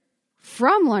heard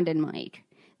from London Mike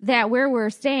that where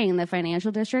we're staying in the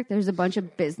financial district, there's a bunch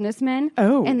of businessmen.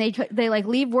 Oh. And they like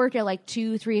leave work at like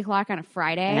 2-3 o'clock on a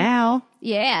Friday. Now.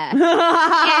 Yeah.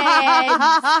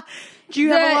 And Do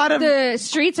you have a lot of... the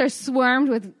streets are swarmed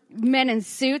with men in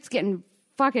suits getting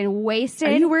fucking wasted.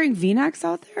 Are you wearing V-necks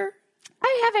out there?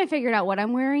 I haven't figured out what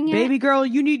I'm wearing yet. Baby girl,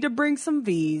 you need to bring some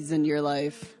V's in your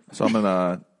life. So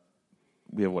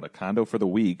we have a condo for the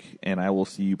week, and I will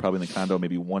see you probably in the condo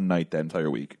maybe one night that entire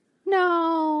week.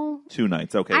 No. 2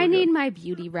 nights. Okay. I need my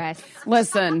beauty rest.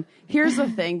 Listen, here's the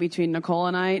thing between Nicole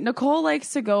and I. Nicole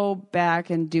likes to go back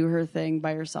and do her thing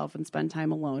by herself and spend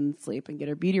time alone and sleep and get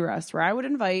her beauty rest, where I would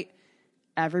invite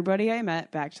everybody I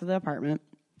met back to the apartment,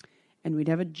 and we'd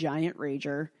have a giant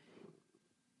rager.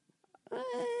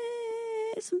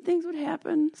 Some things would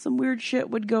happen. Some weird shit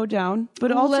would go down.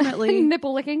 But ultimately...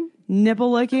 Nipple licking.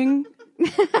 Nipple licking.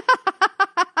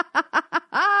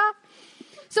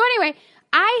 So anyway,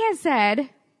 I had said...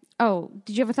 Oh,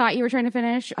 did you have a thought you were trying to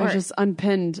finish? I just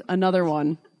unpinned another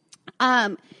one.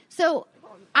 So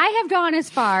I have gone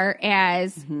as far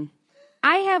as...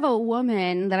 I have a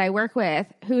woman that I work with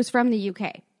who's from the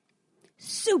UK.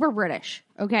 Super British,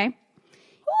 okay? Who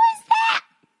is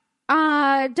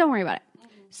that? Don't worry about it.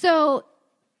 So...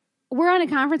 we're on a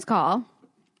conference call,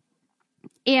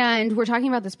 and we're talking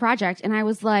about this project, and I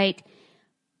was like,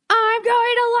 I'm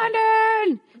going to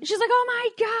London! And she's like, oh my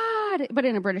God! But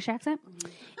in a British accent.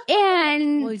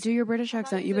 And... Well, you do your British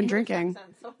accent. You've been drinking.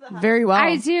 Very well.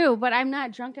 I do, but I'm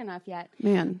not drunk enough yet.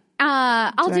 Man.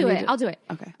 I'll do it.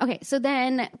 Okay. Okay, so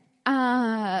then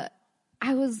I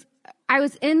was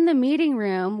in the meeting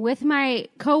room with my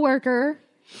coworker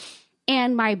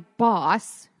and my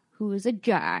boss, who is a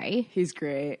guy. He's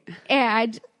great.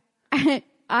 And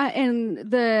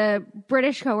the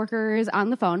British coworker is on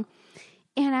the phone.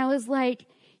 And I was like,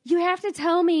 you have to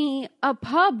tell me a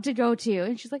pub to go to.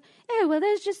 And she's like, oh, well,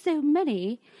 there's just so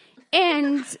many.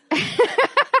 And and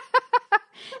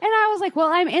I was like,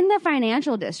 well, I'm in the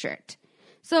financial district.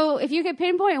 So if you could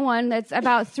pinpoint one that's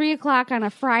about 3 o'clock on a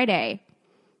Friday.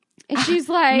 And she's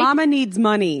like... Mama needs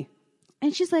money.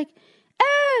 And she's like,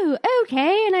 oh,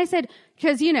 okay. And I said,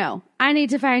 because, I need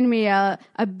to find me a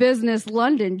business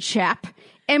London chap.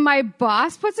 And my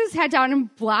boss puts his head down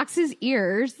and blocks his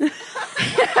ears. And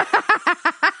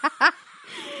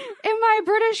my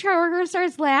British coworker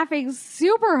starts laughing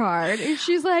super hard. And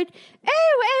she's like,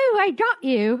 oh, I got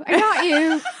you.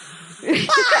 Oh,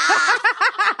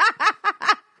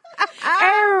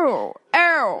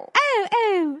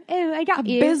 I got a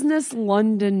you. business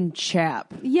London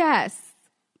chap. Yes.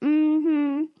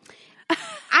 Mm-hmm.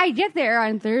 I get there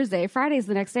on Thursday. Friday's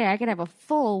the next day. I could have a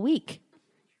full week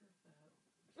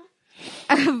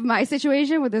of my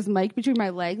situation with this mic between my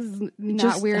legs. Is not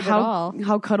Just weird at all.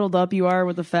 How cuddled up you are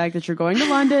with the fact that you're going to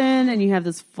London and you have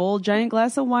this full giant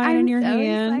glass of wine in your so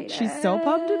hand. excited. She's so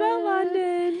pumped about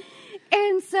London.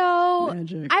 And so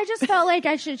Magic. I just felt like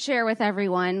I should share with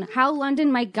everyone how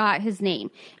London Mike got his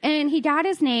name. And he got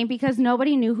his name because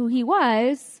nobody knew who he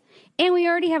was. And we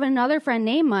already have another friend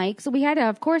named Mike, so we had to,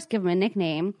 of course, give him a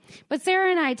nickname. But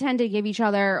Sarah and I tend to give each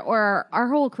other, or our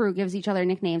whole crew gives each other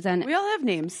nicknames. And We all have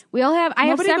names. I have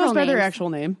several Nobody goes by names. their actual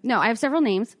name. No, I have several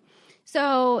names.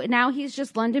 So now he's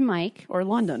just London Mike. Or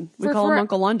London. We call him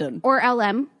Uncle London. Or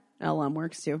LM. LM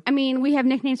works too. I mean, we have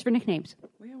nicknames for nicknames.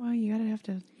 Well, you have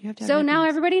to have So now nicknames.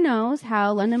 everybody knows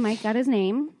how London Mike got his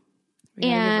name. We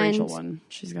gotta and give Rachel one.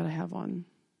 She's got to have one.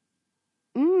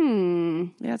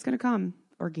 Mm. Yeah, it's going to come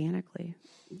organically.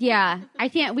 Yeah, we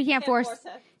can't force it.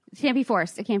 It can't be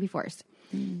forced. It can't be forced.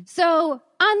 So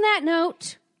on that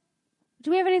note,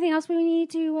 do we have anything else we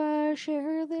need to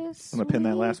share this? I'm going to pin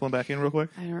that last one back in real quick.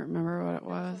 I don't remember what it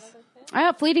was.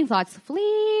 Oh, fleeting thoughts.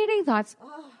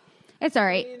 It's all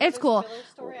right. It's cool.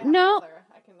 No.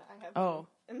 Oh.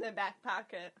 In the back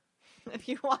pocket. If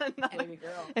you want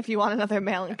another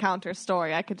male encounter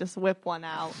story, I could just whip one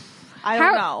out. I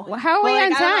don't know. How are we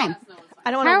on time? I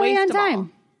don't want to waste them all.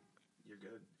 You're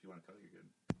good. If you want to cut it, you're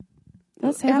good.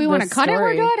 Let's If have we want to this cut it,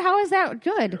 we're story. good. How is that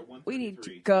good? We need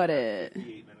to cut it.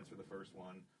 38 minutes for the first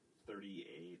one,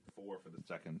 38.4 for the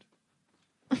second.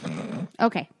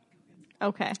 Okay.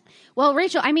 Okay. Well,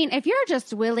 Rachel, I mean, if you're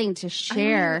just willing to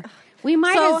share, we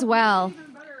might So- as well.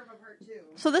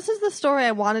 So this is the story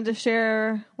I wanted to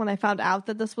share when I found out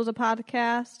that this was a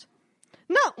podcast.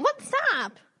 No, what?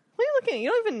 Stop! What are you looking at? You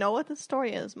don't even know what the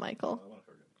story is, Michael.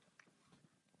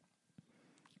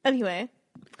 Anyway,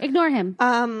 Ignore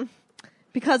him.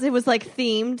 because it was like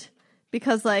themed,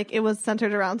 because like it was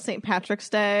centered around St. Patrick's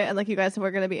Day, and like you guys were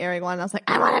going to be airing one, and I was like,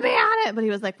 I want to be on it, but he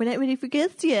was like, we're not ready for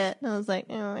guests yet, and I was like,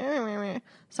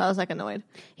 so I was like annoyed.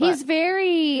 He's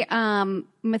very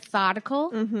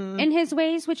methodical in his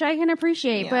ways, which I can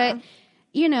appreciate. Yeah. But,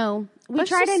 you know, we Let's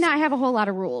try to just- not have a whole lot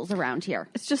of rules around here.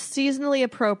 It's just seasonally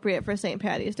appropriate for St.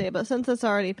 Patty's Day, but since it's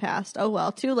already passed, oh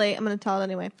well, too late. I'm going to tell it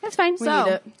anyway. That's fine. So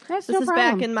need it. That's this no is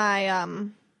problem. back in my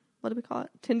what do we call it?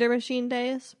 Tinder machine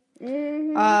days.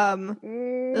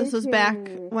 This was back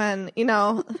when, you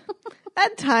know,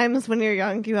 at times when you're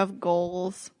young, you have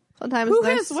goals. Sometimes What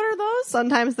there's are those?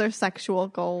 sometimes there's sexual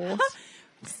goals.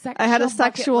 I had a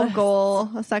sexual goal,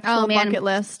 a sexual bucket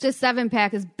list. The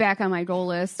 7-pack is back on my goal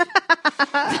list.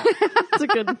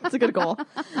 It's a good goal.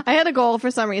 I had a goal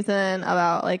for some reason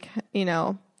about like, you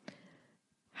know,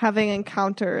 having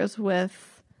encounters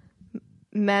with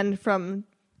men from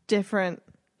different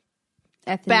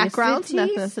backgrounds and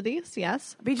ethnicities.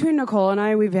 Yes, Between Nicole and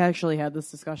I, we've actually had this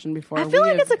discussion before. I feel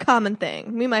like it's a common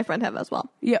thing. Me and my friend have as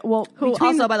well. Yeah, well, Who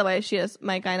between also, by the way, she is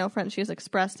my gyno friend. She has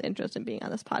expressed interest in being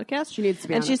on this podcast. She needs to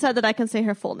be and on she it. said that I can say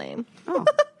her full name. Oh,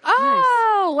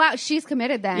 Oh, wow. She's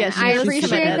committed then. Yeah, she I is appreciate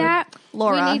committed. that.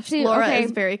 Laura, We need to, Laura okay.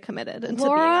 is very committed into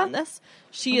Laura, being on this.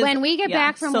 She is. when we get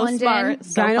back from so London, smart,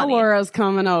 so Gyno funny. Laura's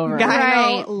coming over. Gyno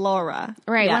Right. Laura.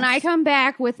 Right. Yes. When I come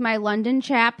back with my London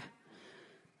chap,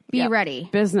 be ready.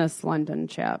 Business London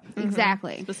chap.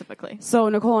 Exactly. specifically. So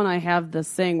Nicole and I have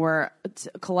this thing where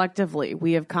collectively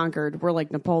we have conquered. We're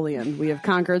like Napoleon. We have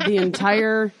conquered the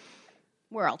entire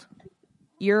World.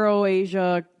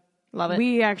 Euro-Asia. Love it.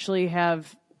 We actually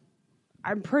have.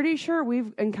 I'm pretty sure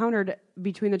we've encountered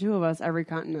between the two of us every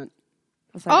continent.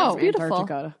 Oh, beautiful.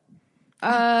 Antarctica.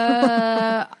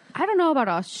 I don't know about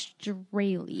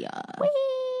Australia.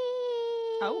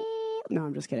 Oh. No,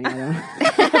 I'm just kidding. I don't.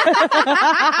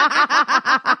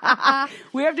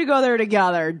 We have to go there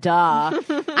together. Duh.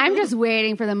 I'm just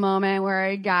waiting for the moment where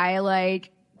a guy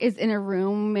like is in a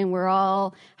room and we're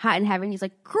all hot and heavy and he's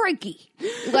like, crikey.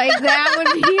 Like that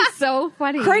would be so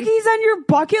funny. Crikey's on your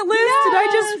bucket list?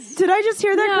 Yes. Did I just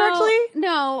hear that correctly?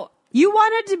 No. You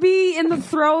wanted to be in the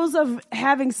throes of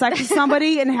having sex with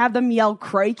somebody and have them yell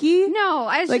crikey? No.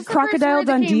 It's Like just the first Crocodile word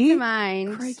that came Dundee? to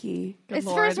mind. Crikey. It's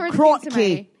the Lord. first word that came to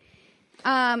Crikey.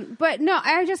 mind. But no,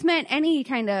 I just meant any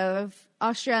kind of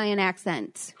Australian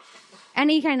accent.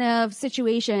 Any kind of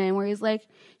situation where he's like,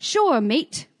 sure,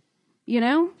 mate. You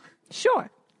know? Sure.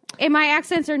 And my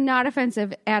accents are not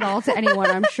offensive at all to anyone,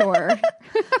 I'm sure.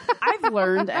 I've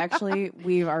learned, actually,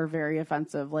 we are very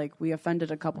offensive. Like, we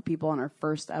offended a couple people on our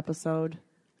first episode,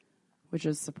 which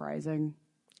is surprising.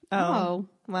 Oh.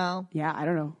 Well. Yeah, I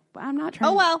don't know. But I'm not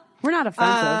trying Oh, well. We're not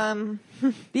offensive.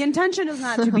 The intention is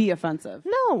not to be offensive.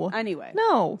 No. Anyway.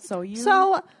 No. So you...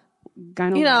 So,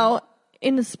 Gyno you know,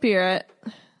 in the spirit,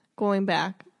 going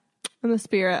back, in the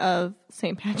spirit of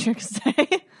St. Patrick's Day,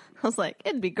 I was like,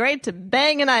 it'd be great to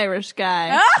bang an Irish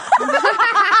guy.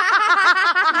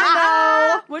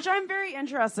 Which I'm very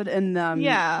interested in them.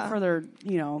 Yeah. For their,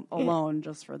 alone,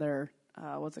 just for their,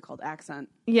 what's it called, accent.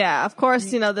 Yeah, of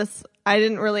course, you know, this I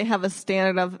didn't really have a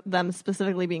standard of them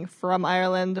specifically being from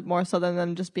Ireland, more so than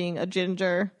them just being a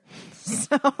ginger.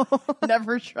 So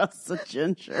Never trust a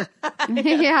ginger.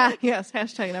 Yeah. yes,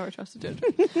 hashtag never trust a ginger.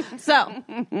 So,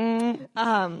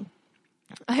 I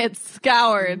had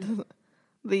scoured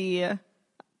the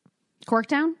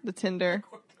Corktown? Tinder.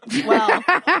 Well,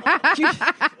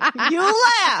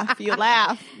 you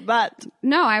laugh, but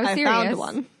No, I was I serious. found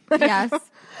one. Yes.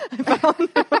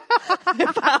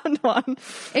 I found one.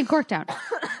 In Corktown.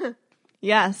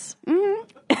 Yes.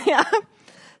 Mm-hmm. Yeah.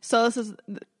 So this is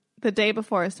the day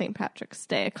before St. Patrick's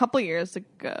Day, a couple years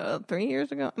ago, 3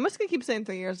 years ago. I'm just gonna keep saying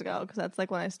 3 years ago because that's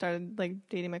like when I started like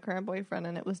dating my current boyfriend,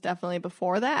 and it was definitely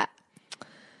before that.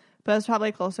 But it was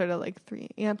probably closer to like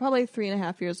probably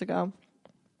 3.5 years ago.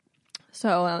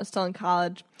 So when I was still in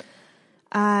college,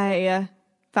 I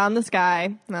found this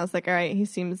guy, and I was like, all right, he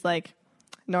seems like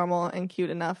normal and cute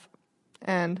enough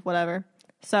and whatever.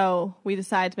 So we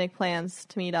decided to make plans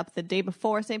to meet up the day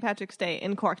before St. Patrick's Day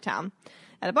in Corktown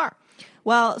at a bar.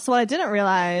 Well, so what I didn't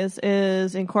realize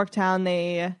is in Corktown,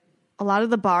 a lot of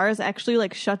the bars actually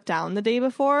like shut down the day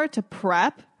before to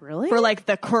prep. Really? For like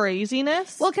the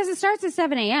craziness. Well, because it starts at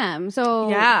 7 a.m. So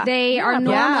Yeah. they are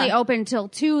normally Yeah. open till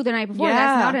 2 the night before. Yeah.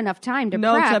 That's not enough time to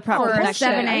No, prep, to prep for for the next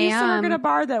 7 day. I used to work at a a.m.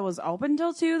 bar that was open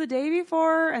till 2 the day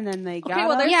before, and then they got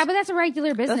well, up. there's- Yeah, but that's a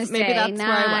regular business maybe day, that's where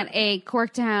I not went. a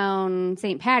Corktown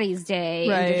St. Patty's Day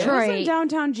Right. in It It Detroit. was in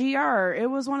downtown GR. It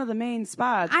was one of the main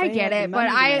spots. I They get had it, the but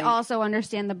menu I night. also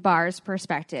understand the bar's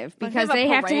perspective Like, because they they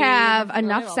have have a to parade, have they have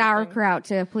enough all the sauerkraut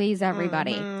to please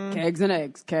everybody. Kegs and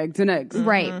eggs, kegs and eggs.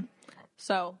 Right.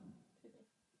 So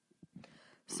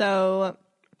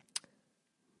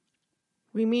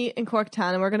we meet in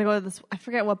Corktown, and we're gonna go to this. I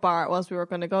forget what bar it was we were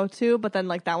gonna go to, but then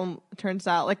like that one turns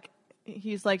out like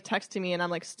he's like texting me, and I'm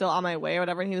like still on my way or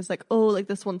whatever. And he was like, "Oh, like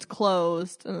this one's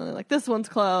closed," and then like this one's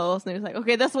closed, and he was like,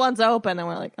 "Okay, this one's open," and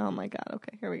we're like, "Oh my god,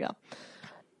 okay, here we go."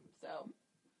 So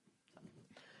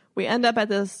we end up at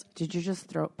this. Did you just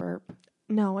throat burp?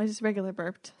 No, I just regular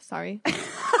burped. Sorry.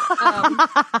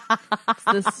 It's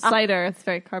this cider. It's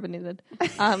very carbonated.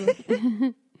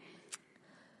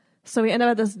 So we end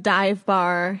up at this dive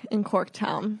bar in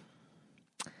Corktown.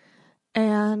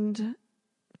 And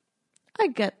I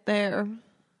get there,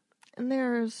 and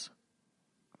there's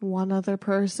one other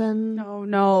person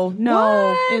No.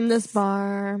 in this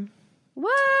bar,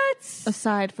 What?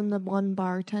 aside from the one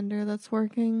bartender that's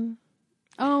working.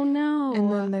 Oh, no.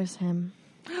 And then there's him.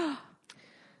 And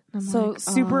I'm So like,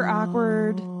 super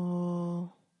awkward.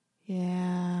 Oh,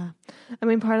 yeah. I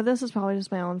mean, part of this is probably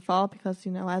just my own fault because,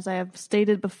 you know, as I have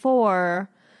stated before,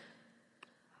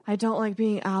 I don't like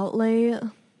being out late.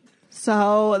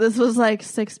 So this was like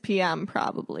 6 p.m.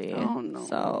 probably. Oh, no.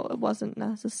 So it wasn't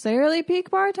necessarily peak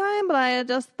bar time, but I had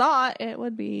just thought it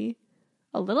would be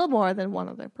a little more than one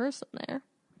other person there.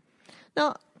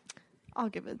 Now, I'll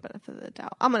give it the benefit of the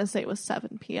doubt. I'm going to say it was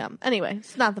 7 p.m. Anyway,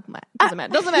 it's not the doesn't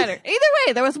matter. Doesn't matter. Either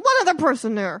way, there was one other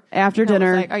person there. After And I was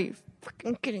dinner. like, are you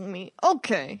freaking kidding me?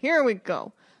 Okay, here we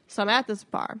go. So I'm at this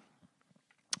bar.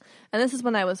 And this is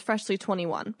when I was freshly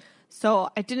 21. So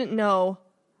I didn't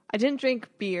drink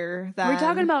beer then. We're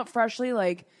talking about freshly,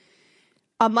 like,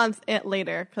 a month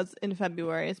later, because in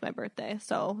February is my birthday.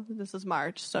 So this is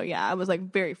March. So yeah, I was like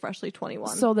very freshly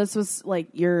 21. so this was like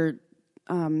your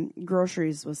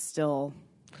groceries was still.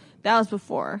 that was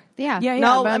before. Yeah. Yeah,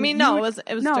 No, but I mean, no, you-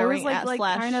 it was no, during like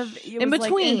slash kind of it in was, like,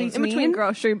 between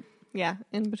grocery. Yeah,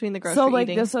 in between the grocery So like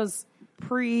eating. this was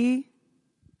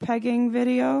pre-pegging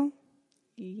video.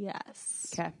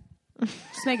 Yes. Okay,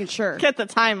 just making sure. Get the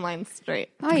timeline straight.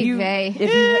 Oy vey.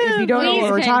 If you don't know Please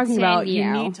what we're talking about, you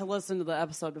continue. need to listen to the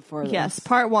episode before this. Yes,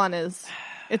 part 1 is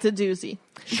it's a doozy.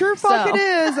 Sure, fuck So. it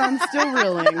is. I'm still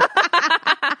reeling.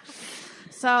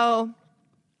 So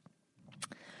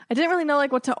I didn't really know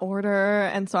like what to order,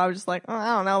 and so I was just like, oh,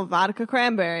 I don't know, vodka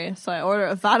cranberry. So I ordered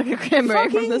a vodka cranberry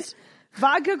from Fucking this,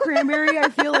 vodka cranberry. I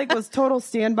feel like was total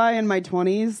standby in my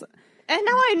 20s. and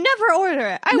now I never order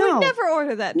it. I No. would never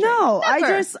order that drink. No, I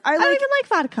Never. just- I don't like- even like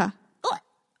vodka. Ugh.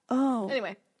 Oh,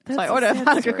 Anyway, That's so I a ordered a sad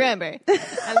vodka story. cranberry, and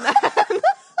then,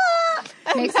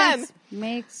 and Makes then sense.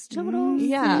 Makes total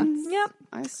yeah, sense. yep,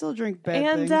 I still drink bad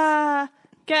and things.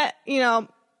 get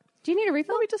Do you need a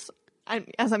refill? Let me just.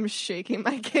 As I'm shaking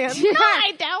my can. No,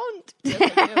 I don't.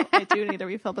 Yes, I do. I do need a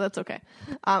refill, but that's okay.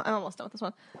 I'm almost done with this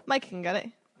one. Mike can get it.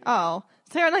 Oh,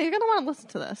 Sarah, no, you're gonna want to listen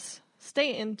to this.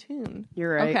 Stay in tune.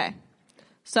 You're right. Okay.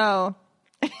 So,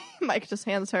 Mike just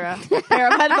hands her a pair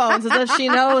of headphones as if she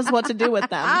knows what to do with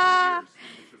them.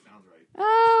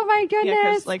 Oh my goodness.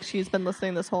 Yeah, because like she's been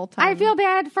listening this whole time. I feel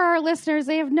bad for our listeners.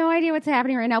 They have no idea what's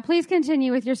happening right now. Please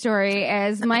continue with your story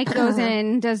as Mike goes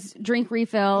in, does drink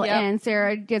refill, and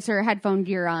Sarah gets her headphone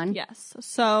gear on. Yes.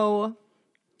 So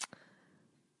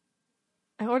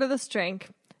I order this drink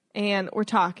and we're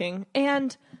talking.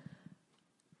 And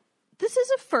this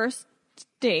is a first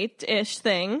date-ish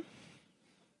thing.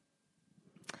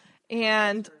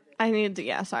 And I needed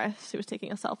to, sorry, she was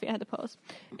taking a selfie. I had to pose.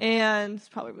 And it's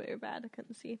probably really bad. I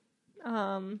couldn't see. Get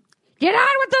on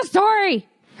with the story!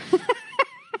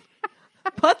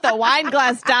 Put the wine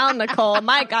glass down, Nicole.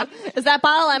 My God. Is that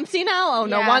bottle empty now? Oh,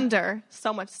 no wonder.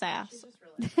 So much sass.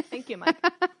 Thank you, Mike.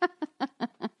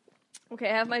 Okay,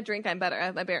 I have my drink. I'm better. I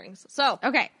have my bearings. So,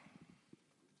 Okay.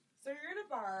 So you're in a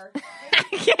bar.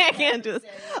 I can't do this.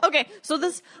 Okay, so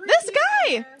this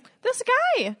guy,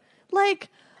 like,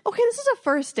 okay, this is a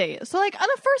first date. So, like, on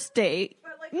a first date,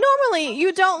 normally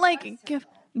you don't, like, give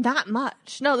not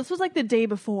much. No, this was, like, the day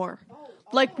before.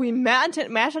 Like, we matched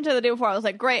onto the day before. I was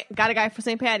like, great, got a guy for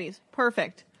St. Patty's.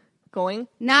 Perfect. Going.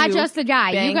 Not just a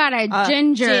guy. You got a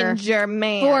ginger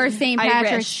man. For St.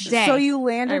 Patrick's Day. So you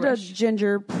landed a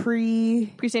ginger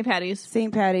pre St. Patty's.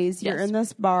 St. Patty's. You're Yes. in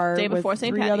this bar Day before with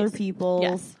St. three Patty's. other people.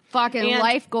 Yes. Fucking And-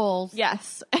 life goals.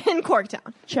 Yes. In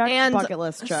Corktown. Check, and bucket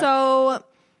list check. So,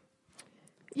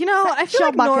 you know, I feel Show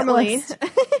like bucket normally, list. I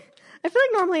feel like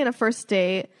normally in a first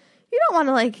date, you don't want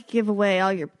to like give away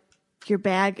all your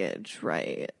baggage,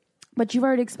 right? But you've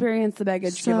already experienced the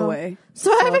baggage giveaway.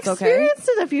 So I've it's okay? experienced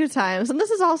it a few times, and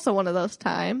this is also one of those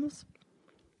times.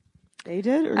 They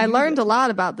did? Or I you learned did? a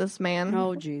lot about this man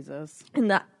Oh, Jesus. in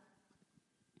the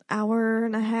hour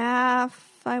and a half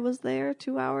I was there,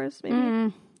 2 hours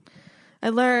maybe. I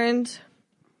learned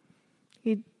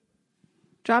he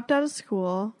dropped out of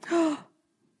school.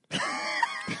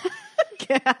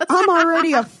 I'm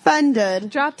already offended.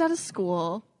 Dropped out of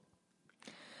school.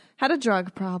 Had a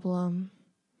drug problem.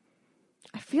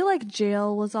 I feel like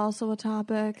jail was also a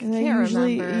topic. I can't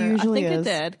usually- remember. it usually I think is.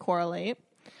 it did correlate.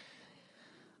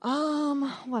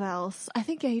 What else? I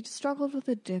think he struggled with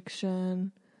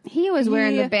addiction. He was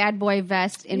wearing He- the bad boy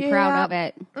vest and proud of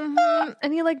it.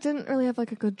 And he didn't really have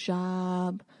like a good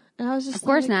job. And I was just Of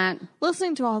course like, not.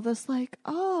 listening to all this like,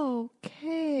 oh,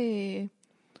 okay.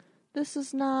 This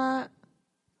is not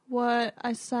what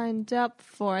I signed up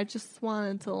for. I just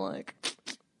wanted to like,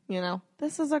 you know.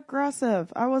 This is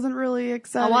aggressive. I wasn't really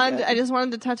excited. I just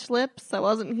wanted to touch lips. I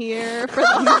wasn't here for the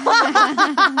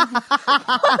I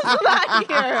was not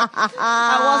here.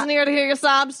 I wasn't here to hear your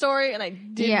sob story, and I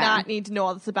did not need to know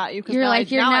all this about you because You're now,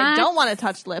 like, you're now I not- don't want to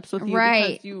touch lips with you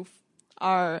Right. because you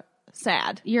are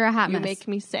sad. You're a hot You mess. make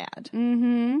me sad.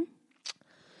 Mm-hmm.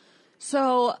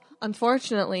 So,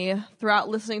 unfortunately, throughout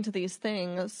listening to these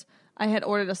things, I had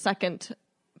ordered a second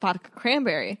vodka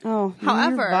cranberry. Oh,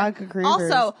 however, vodka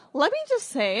cranberries. also, let me just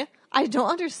say, I don't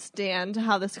understand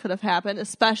how this could have happened,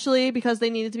 especially because they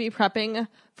needed to be prepping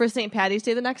for St. Patty's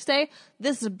Day the next day.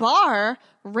 This bar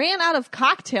ran out of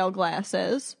cocktail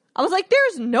glasses. I was like,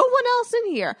 there's no one else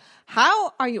in here.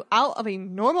 How are you out of a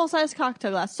normal sized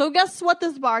cocktail glass? So guess what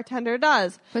this bartender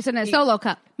does? Puts it in a solo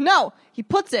cup. No, he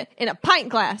puts it in a pint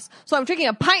glass. So I'm drinking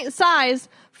a pint size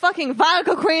fucking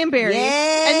vodka cranberry.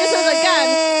 And this is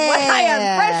again when I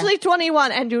am freshly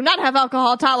 21 and do not have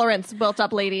alcohol tolerance built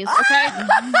up, ladies. Okay?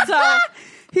 So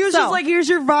He was just like, here's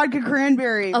your vodka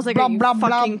cranberry. I was like, Blah, are you blah, blah.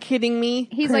 fucking kidding me?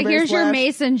 He's like, Cranberry here's your splash.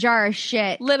 mason jar of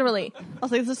shit. Literally. I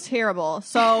was like, this is terrible.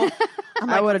 So I'm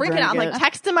I like would've freaking out. I'm drank like it.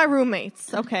 texting my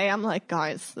roommates. Okay. I'm like,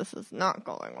 guys, this is not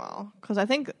going well. Cause I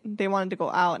think they wanted to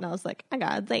go out and I was like, I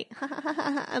got a date.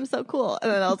 I'm so cool. And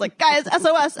then I was like, guys,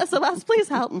 SOS, please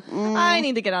help. I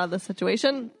need to get out of this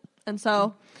situation. And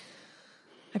so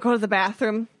I go to the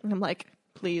bathroom and I'm like,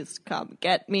 please come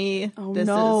get me. Oh, This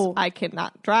no. is, I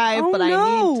cannot drive, Oh, but I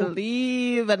no. need to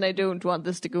leave and I don't want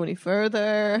this to go any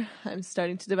further. I'm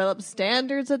starting to develop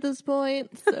standards at this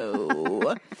point.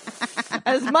 So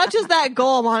as much as that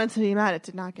goal wanted to be met, it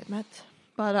did not get met.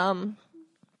 But,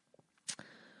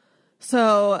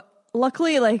 so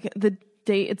luckily, like the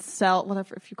date itself,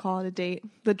 whatever, if you call it a date,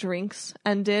 the drinks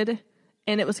ended.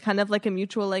 And it was kind of like a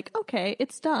mutual, like, okay,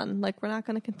 it's done. Like, we're not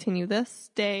going to continue this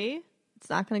day. It's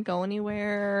not going to go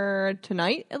anywhere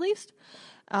tonight, at least.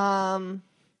 To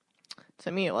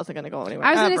me, it wasn't going to go anywhere.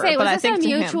 I was going to ever, say, but I was this think a to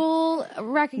him- mutual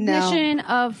recognition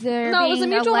of there No, it was a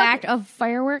being a mutual lack of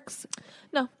fireworks?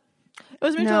 No. It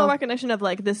was mutual No. recognition of,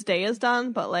 like, this day is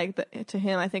done, but, like, to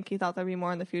him, I think he thought there'd be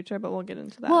more in the future, but we'll get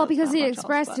into that. Well, That's because not he much else,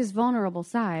 expressed but- his vulnerable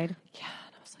side. Yeah,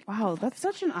 and I was like, Wow, that's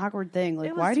such an awkward thing. Like,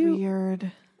 it was why do you...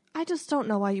 weird. I just don't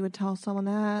know why you would tell someone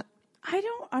that. I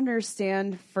don't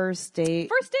understand first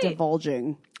date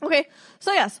divulging. Okay,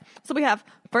 so yes. So we have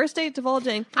first date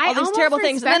divulging, all these almost terrible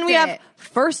things. And then we have respect it.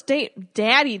 first date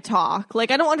daddy talk.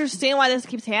 Like, I don't understand why this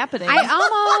keeps happening. I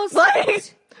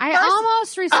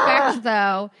almost respect,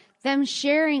 though, them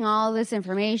sharing all this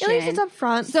information. At least it's up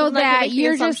front. So then I can that make the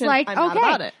you're just assumption like, I'm not okay,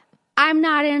 about it. I'm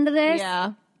not into this.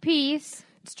 Yeah. Peace.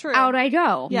 It's true. Out I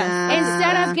go. Yes.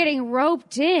 Instead of getting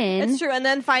roped in. It's true, and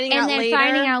then finding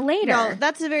out later. No,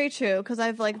 that's very true, because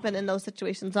I've like been in those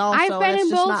situations also. I've been and it's in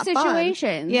just both not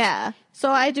situations. Fun. Yeah, so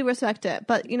I do respect it,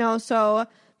 but so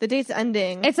the date's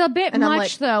ending. It's a bit and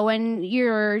much though when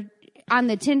you're on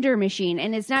the Tinder machine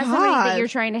and it's not somebody that you're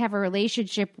trying to have a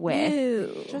relationship with.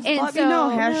 Ew. Just let me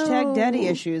know. #, daddy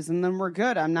issues, and then we're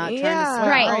good. I'm not trying to sweat.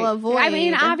 Right. I'll avoid. I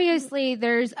mean, obviously,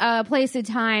 there's a place and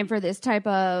time for this type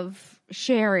of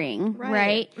sharing,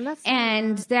 right?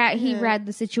 And that he read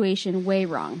the situation way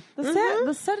wrong. The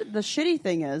shitty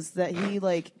thing is that he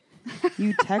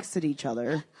you texted each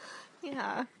other.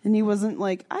 Yeah. And he wasn't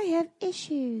like, I have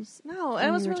issues. No,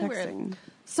 it was really texting. weird.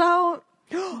 So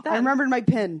I remembered my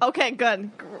pin. Okay,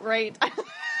 good. Great.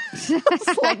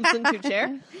 Slumps into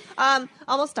chair.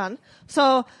 Almost done.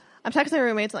 So I'm texting my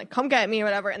roommates, like, come get me or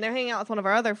whatever, and they're hanging out with one of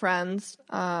our other friends.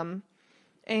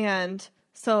 And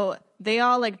so they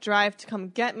all drive to come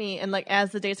get me, and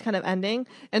as the date's kind of ending,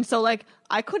 and so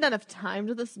I could not have timed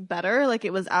this better.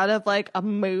 It was out of a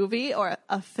movie or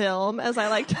a film, as I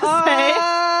like to say.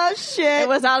 Oh shit! It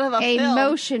was out of a film.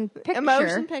 Motion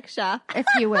picture, if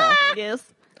you will. Yes.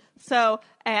 So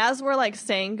as we're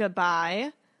saying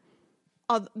goodbye,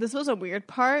 this was a weird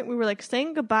part. We were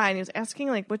saying goodbye, and he was asking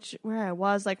where I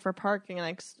was for parking, and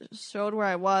I showed where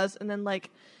I was, and then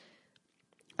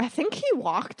I think he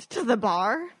walked to the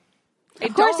bar.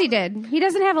 Of course he did. He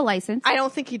doesn't have a license. I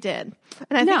don't think he did.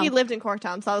 And I think he lived in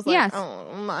Corktown, so I was like, Yes.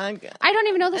 oh my God. I don't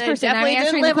even know this And person. he definitely I'm didn't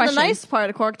answering live the in the question. nice part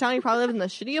of Corktown. He probably lived in the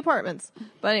shitty apartments.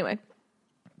 But anyway.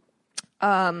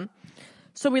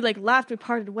 So we left, we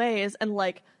parted ways, and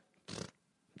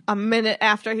a minute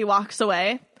after he walks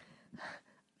away,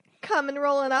 coming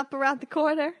rolling up around the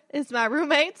corner is my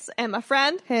roommates and my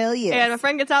friend. Hell yes. And my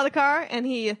friend gets out of the car and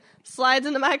he slides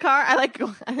into my car. I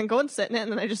go and sit in it,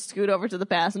 and then I just scoot over to the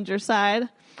passenger side,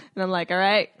 and I'm like, all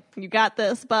right, you got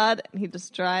this, bud. And he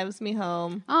just drives me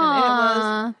home.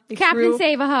 Aww. And it was a Captain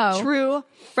Save a Ho. True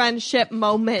friendship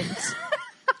moment.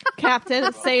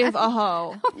 Captain Save a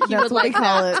Ho. That's what we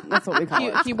call it. That's what we call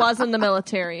it. He was in the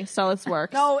military, so it's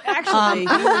worked. No, actually,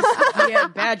 he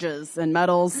had badges and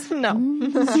medals, No.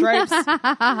 stripes.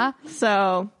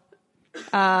 So,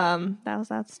 that was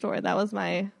that story. That was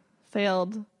my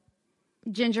failed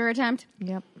Ginger attempt.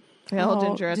 Failed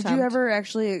ginger attempt. Did you ever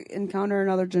actually encounter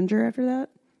another ginger after that?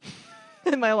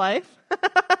 in my life?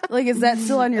 Is that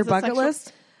still on your As a bucket sexual-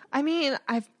 list? I mean,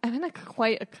 I'm in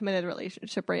quite a committed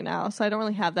relationship right now, so I don't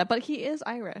really have that. But he is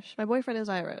Irish. My boyfriend is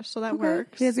Irish, so that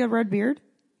works. He has got a red beard?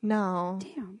 No.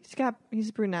 Damn.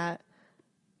 He's brunette.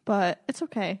 But it's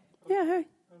okay. Yeah, hey.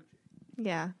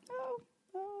 Yeah.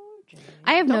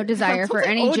 I have no desire for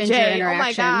any OJ. ginger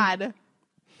interaction. Oh my God.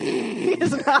 He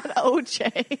is not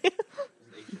OJ.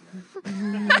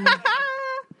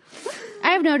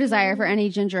 I have no desire for any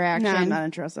ginger action. No, I'm not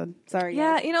interested. Sorry.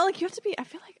 Yeah, guys. you I have to be, I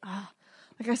feel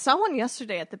I saw one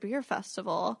yesterday at the beer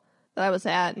festival that I was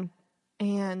at, and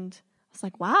I was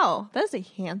like, wow, that is a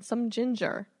handsome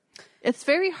ginger. It's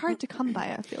very hard to come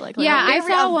by, I feel like. Yeah, I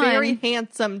saw one. Very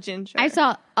handsome ginger. I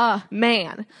saw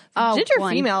man. Oh, Ginger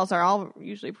one. females are all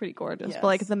usually pretty gorgeous,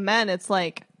 but the men, it's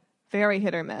very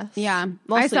hit or miss. Yeah,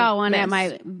 Mostly I saw one at miss.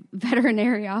 my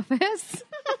veterinary office.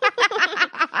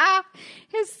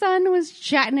 His son was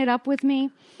chatting it up with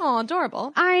me. Oh,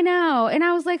 adorable. I know. And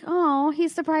I was like, oh,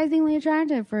 he's surprisingly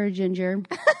attractive for a ginger.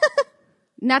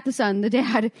 Not the son, the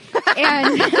dad.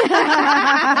 And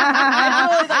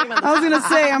I was going to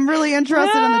say, I'm really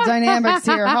interested in the dynamics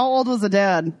here. How old was the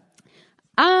dad?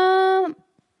 I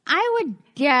would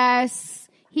guess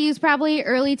he's probably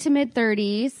early to mid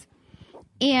 30s.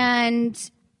 And,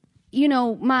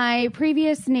 my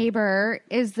previous neighbor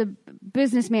is the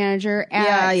business manager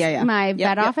at my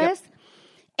vet office.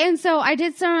 And so I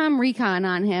did some recon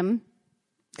on him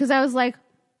because I was like,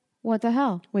 what the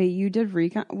hell? Wait, you did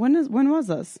recon? When was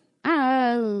this?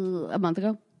 A month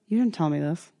ago. You didn't tell me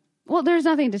this. Well, there's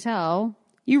nothing to tell.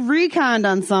 You reconned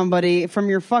on somebody from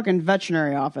your fucking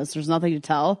veterinary office. There's nothing to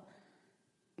tell.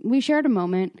 We shared a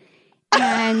moment.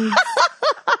 And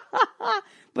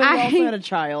but you also had a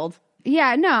child.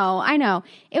 Yeah, no, I know.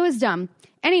 It was dumb.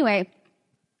 Anyway,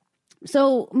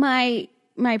 so my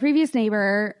previous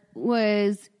neighbor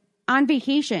was on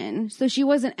vacation, so she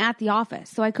wasn't at the office.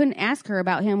 So I couldn't ask her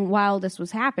about him while this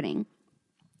was happening.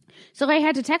 So I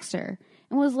had to text her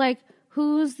and was like,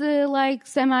 who's the like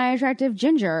semi-attractive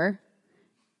ginger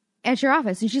at your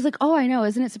office? And she's like, oh, I know.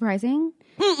 Isn't it surprising?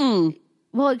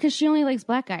 Well, because she only likes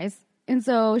black guys. And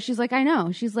so she's like, I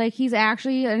know. She's like, he's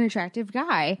actually an attractive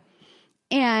guy.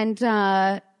 And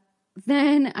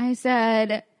then I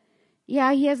said,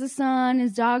 yeah, he has a son.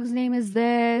 His dog's name is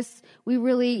this.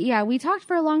 We talked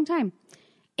for a long time.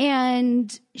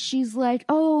 And she's like,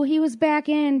 oh, he was back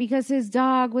in because his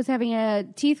dog was having a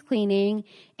teeth cleaning.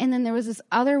 And then there was this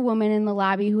other woman in the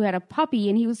lobby who had a puppy,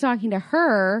 and he was talking to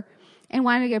her and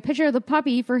wanted to get a picture of the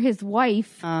puppy for his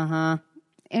wife. Uh-huh.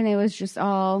 And it was just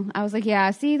all, I was like, yeah,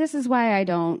 see, this is why I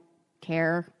don't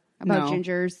care about No,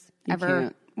 gingers You ever.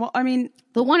 can't. Well, I mean,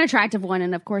 The one attractive one,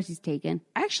 and of course he's taken.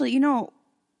 actually,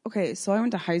 okay, so I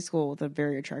went to high school with a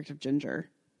very attractive ginger.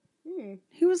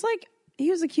 He was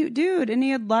a cute dude, and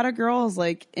he had a lot of girls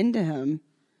like into him.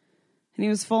 And he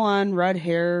was full on red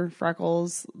hair,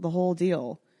 freckles, the whole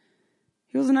deal.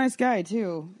 He was a nice guy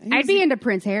too. I'd be into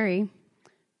Prince Harry.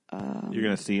 You're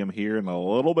going to see him here in a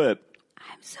little bit.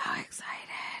 I'm so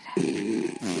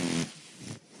excited.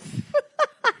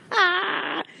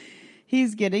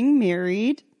 He's getting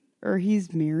married, or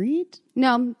he's married.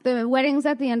 No, the wedding's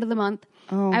at the end of the month.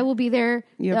 Oh. I will be there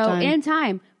You have time. in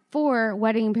time for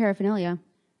wedding paraphernalia.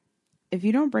 If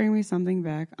you don't bring me something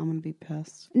back, I'm gonna be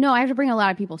pissed. No, I have to bring a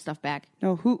lot of people's stuff back.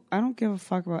 No, I don't give a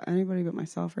fuck about anybody but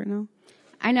myself right now.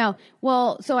 I know.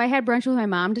 Well, so I had brunch with my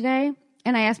mom today,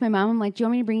 and I asked my mom, I'm like, do you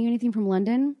want me to bring you anything from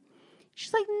London?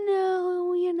 She's like,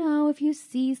 no, if you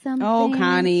see something. Oh,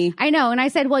 Connie. I know. And I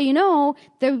said, well,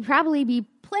 there would probably be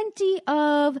plenty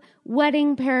of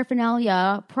wedding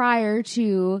paraphernalia prior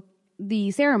to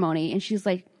the ceremony. And she's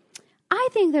like, I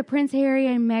think that Prince Harry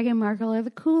and Meghan Markle are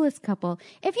the coolest couple.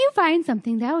 If you find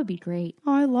something, that would be great.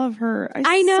 Oh, I love her.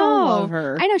 I know. so love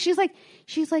her. I know. She's like,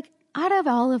 out of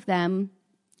all of them,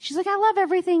 she's like, I love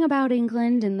everything about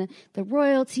England and the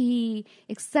royalty,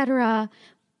 etc.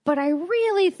 But I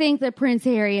really think that Prince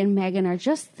Harry and Meghan are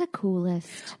just the coolest.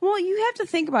 Well, you have to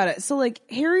think about it. So, like,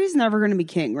 Harry's never going to be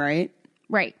king, right?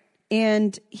 Right.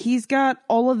 And he's got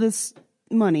all of this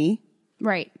money.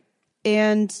 Right.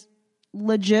 And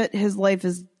legit, his life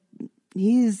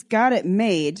he's got it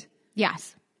made.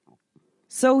 Yes.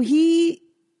 So he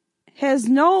has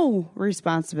no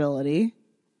responsibility.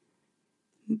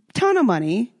 Ton of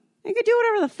money. He can do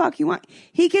whatever the fuck he wants.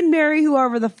 He can marry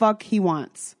whoever the fuck he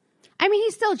wants. I mean,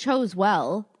 he still chose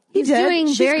well. He He's did. doing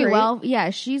She's very great. well. Yeah,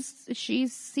 she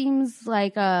seems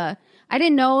like I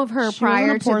didn't know of her She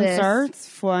prior wasn't a porn to this. star. It's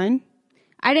fine.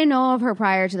 I didn't know of her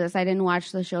prior to this. I didn't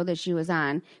watch the show that she was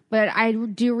on, but I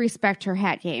do respect her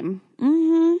hat game.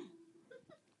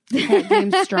 That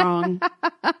game's strong.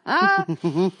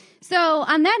 So,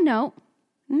 on that note,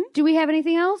 do we have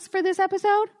anything else for this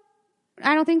episode?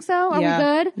 I don't think so. Are Yeah. we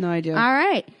good? No, I do. All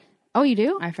right. Oh, you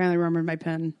do? I finally remembered my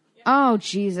pen. Oh,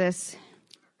 Jesus.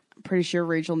 I'm pretty sure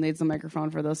Rachel needs a microphone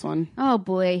for this one. Oh,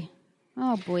 boy.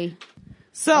 Oh, boy.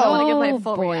 So, I want to Oh, give my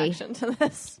full boy. reaction to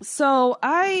this. So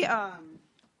I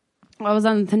was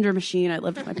on the Tinder machine. I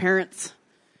lived with my parents.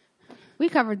 We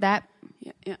covered that.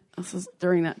 Yeah. This was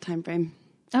during that time frame.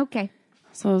 Okay.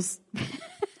 So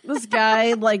this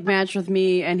guy like matched with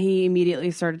me, and he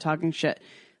immediately started talking shit.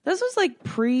 This was like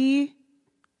pre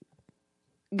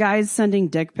guys sending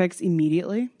dick pics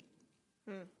immediately.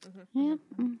 Yeah.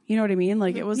 You know what I mean?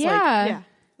 Like it was Yeah. Yeah.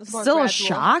 It's more still a gradual.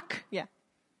 shock Yeah.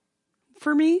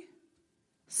 for me.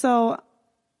 So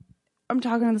I'm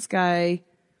talking to this guy.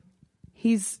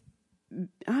 I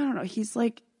don't know. He's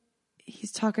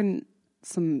talking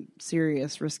some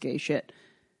serious risque shit.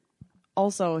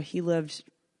 Also, he lived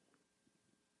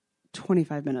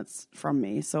 25 minutes from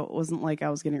me, so it wasn't like I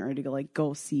was getting ready to like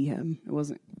go see him. It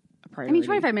wasn't a I priority. mean,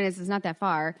 25 minutes is not that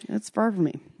far. It's far from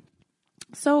me.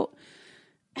 So,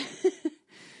 it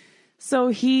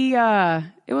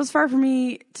was far from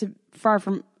me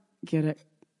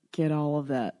get all of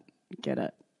that. Get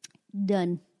it.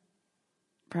 Done.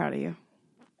 Proud of you.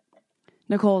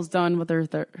 Nicole's done with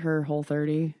her whole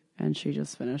 30, and she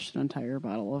just finished an entire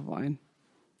bottle of wine.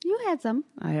 You had some.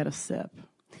 I had a sip.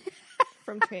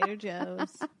 From Trader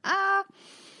Joe's. I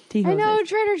T-Jose's. know,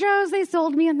 Trader Joe's, they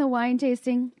sold me on the wine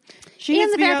tasting. She And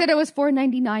hits the me fact up- that it was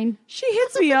 $4.99. She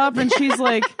hits me up and she's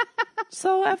like,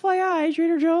 so FYI,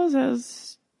 Trader Joe's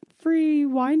has free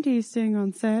wine tasting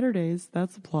on Saturdays.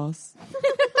 That's a plus.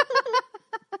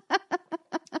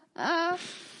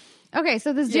 Okay,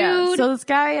 so this dude. Yeah, so this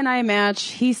guy and I match.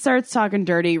 He starts talking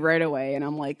dirty right away, and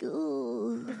I'm like,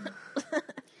 ugh.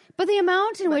 But the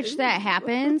amount in which that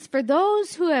happens, for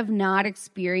those who have not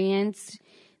experienced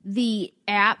the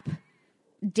app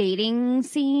dating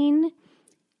scene,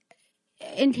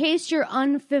 in case you're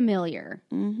unfamiliar,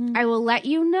 I will let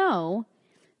you know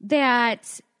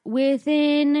that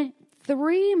within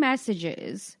 3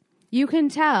 messages, you can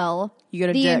tell You get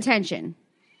a the dick. intention.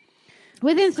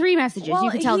 Within 3 messages,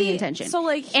 you can tell the intention. So,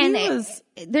 like,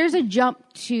 there's a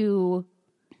jump to,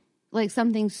 like,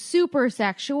 something super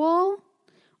sexual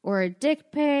or a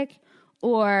dick pic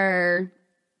or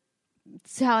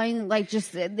telling, like,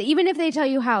 just, even if they tell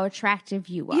you how attractive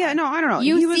you are. Yeah, no, I don't know.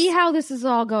 You see how this is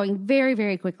all going very,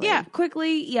 very quickly. Yeah,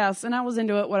 quickly, yes. And I was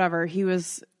into it, whatever. He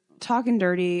was talking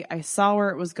dirty. I saw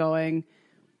where it was going.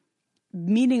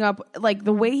 Meeting up, like,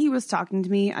 the way he was talking to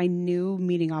me, I knew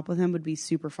meeting up with him would be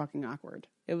super fucking awkward.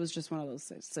 It was just one of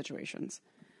those situations.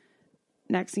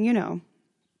 Next thing you know,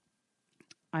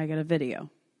 I get a video.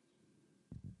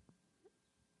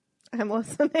 I'm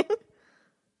listening.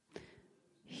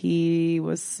 He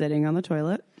was sitting on the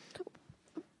toilet.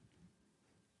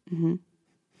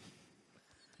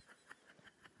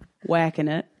 Whacking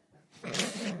it.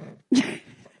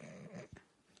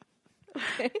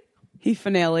 Okay. He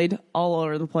finaled all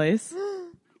over the place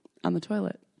on the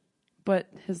toilet. But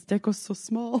his dick was so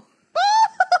small.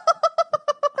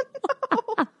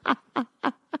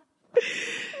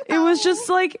 It was just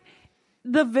like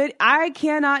I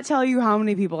cannot tell you how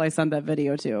many people I sent that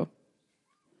video to.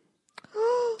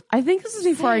 I think this is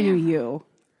before I knew you.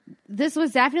 This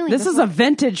was definitely... This is a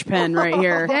vintage pen right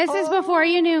here. This is before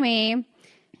you knew me.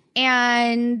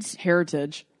 And...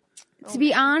 Heritage. To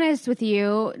be honest with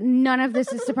you, none of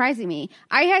this is surprising me.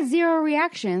 I had zero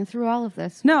reaction through all of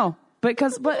this. No, but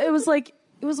it was like,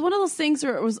 it was one of those things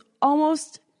where it was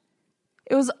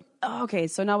okay,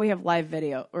 so now we have live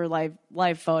video or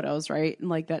live photos, right? And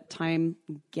like that time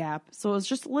gap. So it was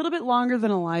just a little bit longer than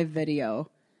a live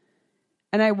video.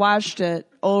 And I watched it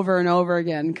over and over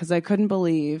again because I couldn't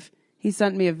believe he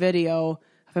sent me a video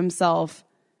of himself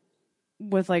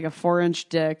with like a 4-inch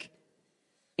dick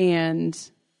and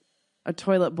a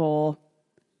toilet bowl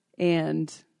and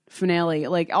finale.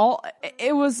 Like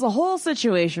the whole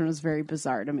situation was very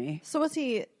bizarre to me. So was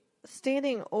he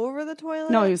standing over the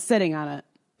toilet? No, he was sitting on it.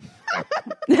 So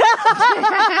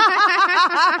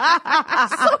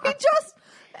he just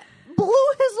blew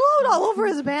his load all over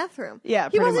his bathroom. Yeah,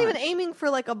 he pretty wasn't much. even aiming for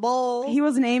like a bowl. He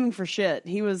wasn't aiming for shit.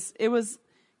 It was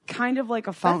kind of like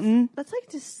a fountain. That's like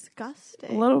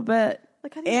disgusting. A little bit.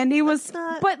 Like, how do you- and he was,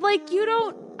 not- but like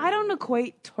I don't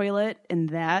equate toilet and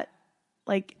that.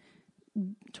 Like,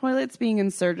 toilets being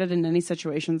inserted in any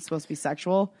situation that's supposed to be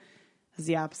sexual is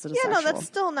the opposite of sexual.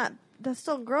 No, that's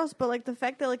still gross, but like the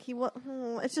fact that like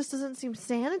it just doesn't seem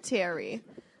sanitary.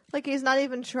 Like he's not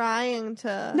even trying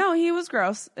to. No, he was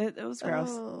gross. It was gross.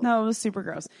 Oh. No, it was super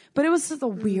gross. But it was just the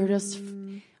weirdest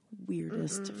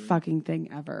fucking thing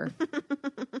ever.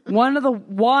 one of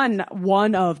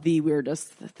the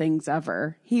weirdest things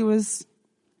ever. He was.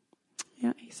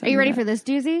 Yeah. Are you ready for this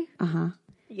doozy?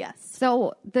 Yes.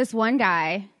 So this one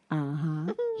guy,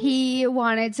 he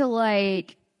wanted to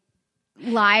like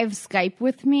live Skype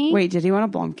with me. Wait, did he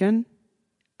want a Blumpkin?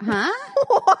 Huh?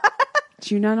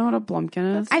 Do you not know what a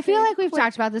Blumpkin is? I feel like we've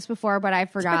talked about this before, but I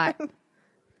forgot.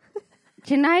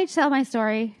 Can I tell my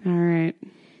story? All right.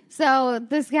 So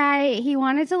this guy, he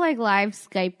wanted to like live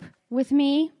Skype with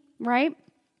me, right?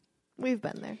 We've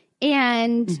been there.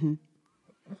 And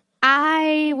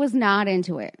I was not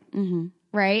into it,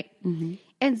 right?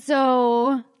 And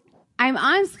so I'm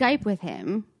on Skype with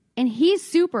him, and he's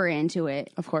super into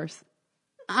it. Of course.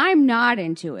 I'm not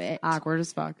into it. Awkward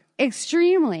as fuck.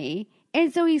 Extremely.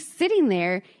 And so he's sitting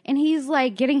there, and he's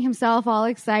like getting himself all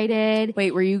excited.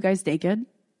 Wait, were you guys naked?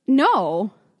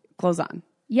 No. Clothes on.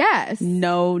 Yes.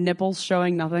 No nipples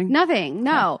showing, nothing? Nothing.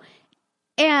 No.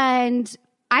 And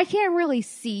I can't really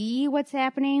see what's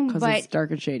happening, Because but it's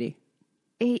dark and shady.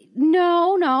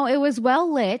 no, it was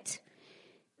well lit.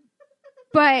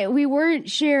 But we weren't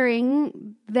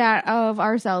sharing that of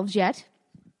ourselves yet,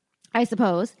 I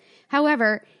suppose.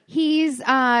 However, he's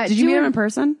Did you meet him in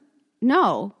person?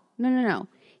 No.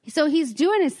 So he's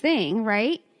doing his thing,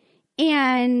 right?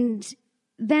 And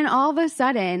then all of a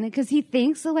sudden, because he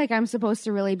thinks that, like, I'm supposed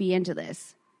to really be into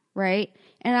this, right?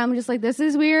 And I'm just like, this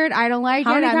is weird. I don't like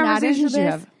How it. many I'm not into conversations this. do you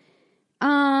have?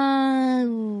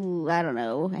 I don't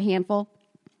know, a handful.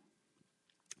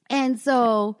 And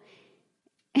so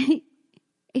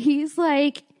he's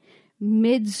like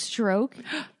mid-stroke,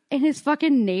 and his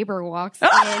fucking neighbor walks in.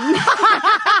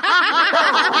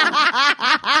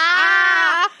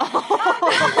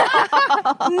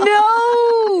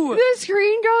 No! The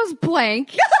screen goes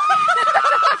blank.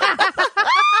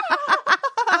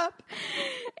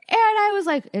 And I was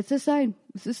like, it's a sign.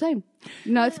 It's a sign.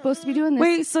 not supposed to be doing this.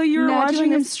 Wait, so you were Not watching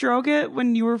doing him this. stroke it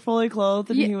when you were fully clothed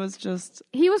and he was just...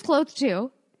 He was clothed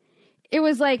too. It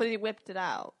was like But he whipped it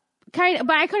out. kind of,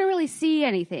 but I couldn't really see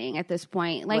anything at this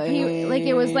point. Like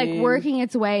it was like working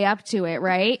its way up to it,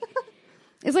 right?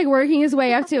 It's like working his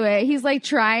way up to it. He's like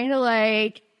trying to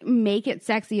like make it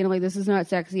sexy, and I'm like, this is not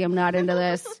sexy. I'm not into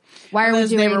this. Why are we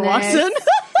doing neighbor this? walks in.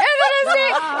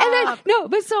 And then no,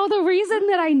 but so the reason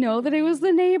that I know that it was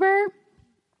the neighbor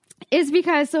is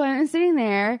because so I'm sitting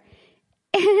there.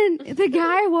 And the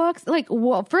guy walks like,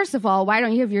 well, first of all, why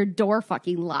don't you have your door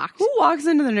fucking locked? Who walks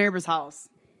into the neighbor's house?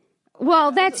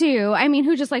 Well, that too. I mean,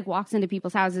 who just like walks into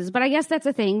people's houses? But I guess that's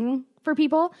a thing for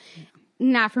people.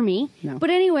 Not for me. No. But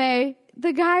anyway,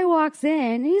 the guy walks in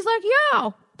and he's like,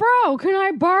 yo, bro, can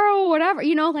I borrow whatever?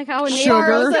 You know, like how a neighbor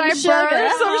Sugar. can I borrow some sugar?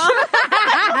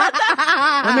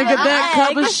 Let me get that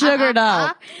cup of sugar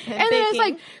now. And then it's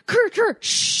like, Kurt,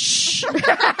 shh. How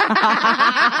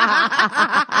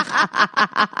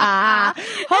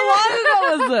long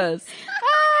ago was this?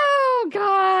 Oh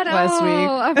God! Last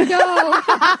week. No,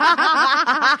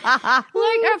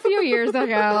 like a few years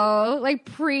ago, like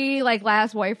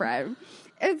last boyfriend,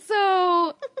 and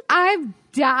so I'm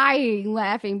dying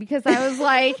laughing because I was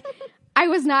like, I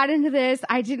was not into this.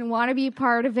 I didn't want to be a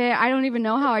part of it. I don't even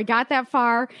know how I got that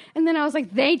far. And then I was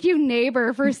like, thank you,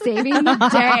 neighbor, for saving the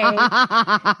day.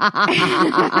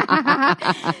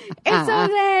 And so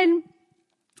then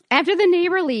after the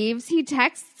neighbor leaves, he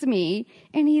texts me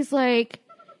and he's like,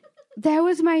 that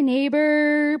was my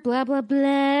neighbor, blah, blah, blah.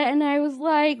 And I was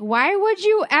like, why would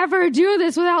you ever do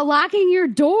this without locking your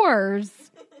doors?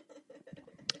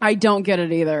 I don't get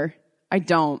it either. I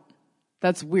don't.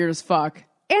 That's weird as fuck.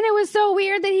 And it was so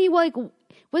weird that he like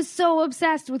was so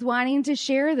obsessed with wanting to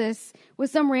share this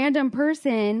with some random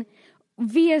person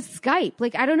via Skype.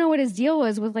 Like, I don't know what his deal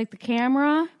was with like the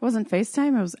camera. It wasn't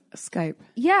FaceTime, it was Skype.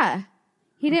 Yeah.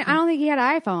 He didn't, I don't think he had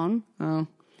an iPhone. Oh.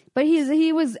 But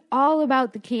he was all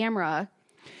about the camera.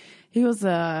 He was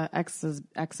a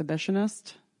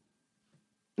exhibitionist.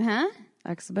 Huh?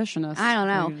 Exhibitionist. I don't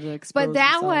Ready to know. expose But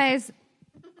that himself.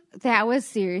 was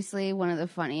seriously one of the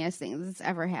funniest things that's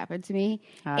ever happened to me.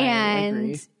 I and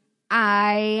agree.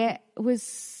 I was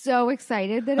so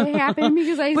excited that it happened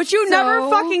because But you never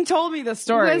fucking told me the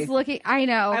story. was looking. I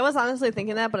know. I was honestly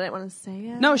thinking that, but I didn't want to say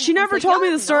it. No, she never told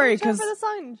me the story because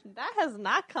that has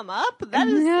not come up. That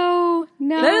is no.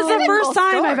 that is the Typical first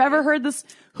time story. I've ever heard this.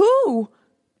 Who?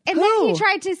 And then he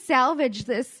tried to salvage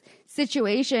this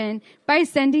situation by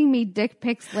sending me dick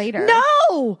pics later.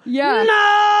 No! Yeah.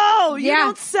 No! You Yeah.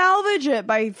 don't salvage it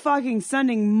by fucking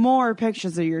sending more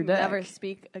pictures of your dick. never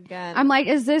speak again. I'm like,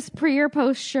 is this pre or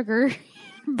post sugar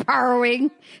borrowing?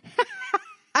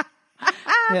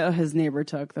 Yeah, his neighbor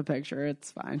took the picture.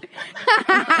 It's fine.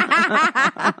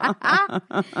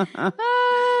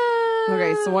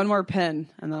 Okay, so one more pin,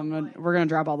 and then we're gonna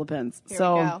drop all the pins. Here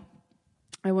so we go.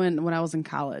 I went when I was in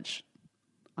college.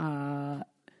 Long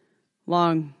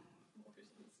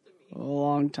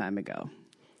time ago.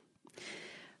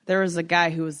 There was a guy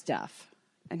who was deaf,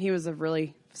 and he was a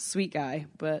really sweet guy,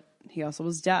 but he also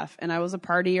was deaf. And I was a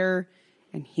partier,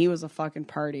 and he was a fucking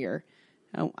partier.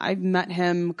 I've met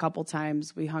him a couple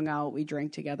times. We hung out, we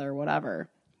drank together, whatever.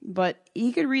 But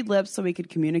he could read lips so we could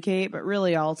communicate, but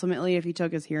really, ultimately, if he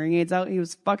took his hearing aids out, he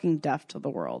was fucking deaf to the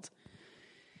world.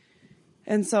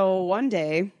 And so one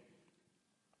day,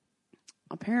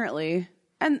 apparently,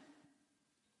 and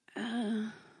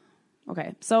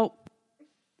okay, so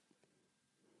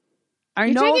I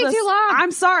You're know taking this. too long.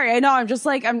 I'm sorry. I know. I'm just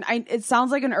like it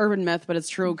sounds like an urban myth, but it's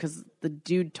true because the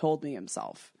dude told me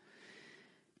himself.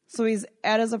 So he's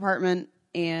at his apartment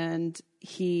and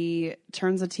he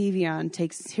turns the TV on,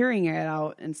 takes his hearing aid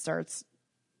out, and starts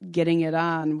getting it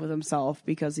on with himself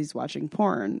because he's watching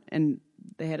porn. And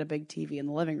they had a big TV in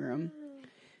the living room.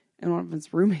 And one of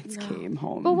his roommates came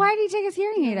home. But why did he take his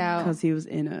hearing aid out? Because he was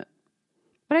in it.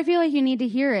 But I feel like you need to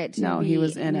hear it. To No, be he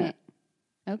was in it.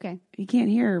 Okay. He can't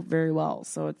hear very well,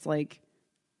 so it's like,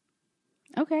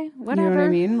 Okay. Whatever. you know what I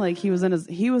mean? Like he was in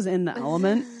the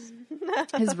element.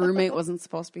 His roommate wasn't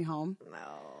supposed to be home. No.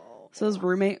 So his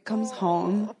roommate comes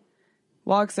home,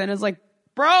 walks in, is like,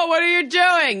 "Bro, what are you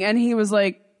doing?" And he was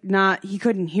like, he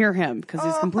couldn't hear him because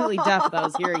he's completely deaf without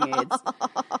his hearing aids.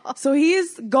 So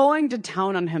he's going to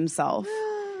town on himself.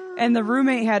 And the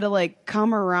roommate had to like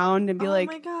come around and be oh like,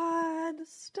 my god,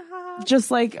 stop. just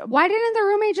like, Why didn't the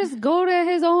roommate just go to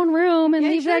his own room and Yeah,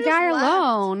 leave you that should've guy just left.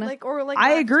 alone? Like, or like,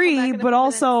 I left, come agree, back in a but few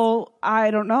also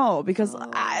I don't know because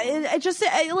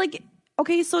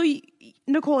okay, so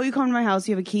Nicole, you come to my house,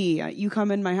 you have a key, you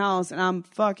come in my house, and I'm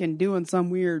fucking doing some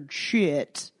weird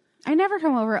shit. I never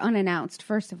come over unannounced,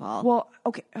 first of all. Well,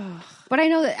 okay. Ugh. But I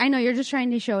know you're just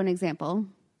trying to show an example.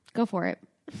 Go for it.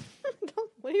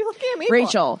 What are you looking at me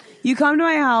Rachel, you come to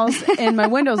my house and my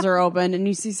windows are open and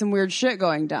you see some weird shit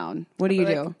going down. What do you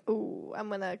do? Ooh, I'm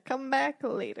going to come back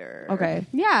later. Okay.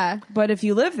 Yeah. But if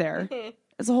you live there,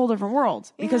 it's a whole different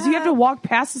world because you have to walk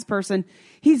past this person.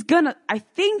 He's gonna, I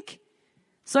think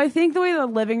the way the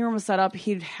living room was set up,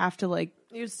 he'd have to like,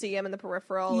 You see him in the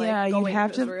peripheral, yeah, like, you going have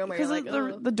into his to, room, because like,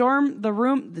 the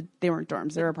room, they weren't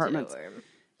dorms, they were apartments. dorm.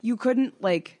 You couldn't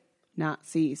like not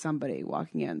see somebody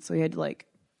walking in. So you had to like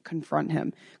confront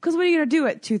him. Because what are you going to do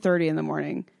at 2:30 in the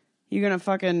morning? You're going to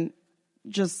fucking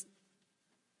just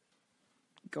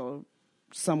go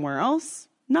somewhere else?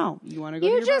 No, you want to go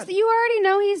to your bed. You already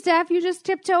know he's deaf. You just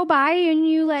tiptoe by and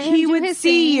you let him He do would his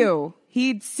see thing. you.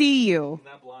 He'd see you.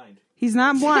 Not blind. He's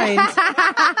not blind.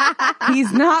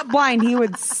 He's not blind. He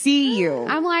would see you.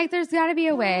 I'm like, there's got to be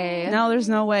a way. No, there's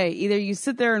no way. Either you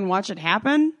sit there and watch it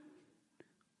happen,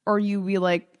 or you be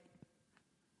like,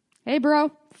 Hey,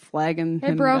 bro. flagging Hey,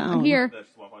 him bro. down. I'm here.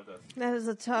 That is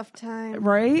a tough time.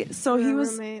 Right? So for he a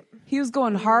was roommate. he was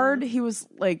going hard. He was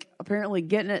like apparently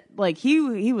getting it. Like he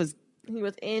was He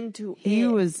was into he it.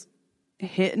 was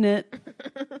hitting it.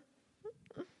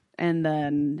 And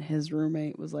then his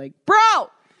roommate was like, "Bro,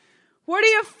 what are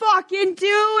you fucking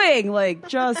doing?" Like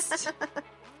just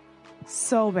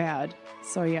so bad.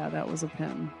 So yeah, that was a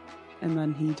pin. And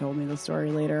then he told me the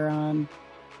story later on.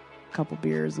 A couple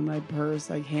beers in my purse.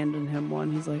 I handed him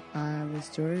one. He's like, "I have a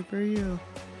story for you."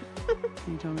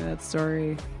 He told me that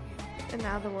story. And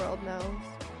now the world knows.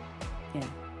 Yeah.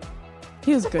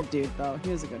 He was a good dude, though. He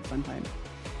was a good fun time.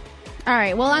 All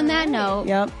right. Well, on that note,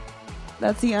 Yep.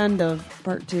 That's the end of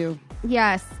part 2.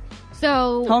 yes.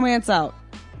 So Homance out.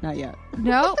 Not yet.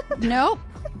 nope.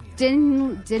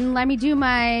 Didn't let me do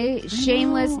my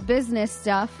shameless business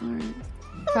stuff.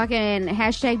 Fucking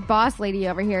hashtag boss lady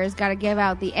over here has got to give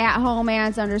out the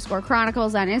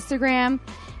 @homance_chronicles on Instagram,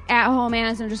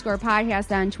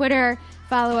 @homance_podcast on Twitter.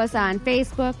 Follow us on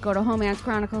Facebook. Go to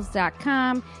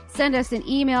homancechronicles.com. Send us an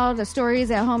email to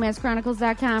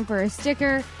stories@homancechronicles.com for a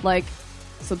sticker. Like,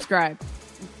 subscribe,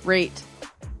 rate,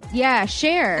 Yeah,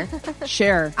 share.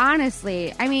 share.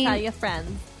 Honestly, I mean, Tell your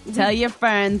friends. Tell your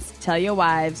friends. Tell your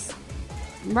wives.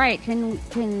 right? Can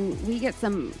we get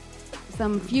some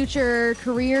future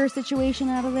career situation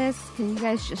out of this? Can you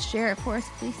guys just share it for us,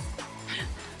 please?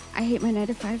 I hate my 9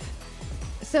 to 5.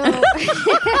 So,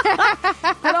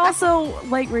 But also,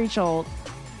 like Rachel,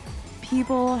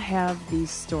 people have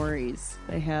these stories.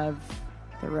 They have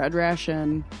the red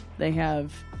ration. They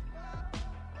have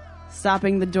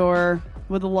stopping the door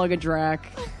with a luggage rack.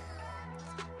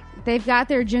 they've got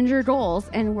their ginger goals,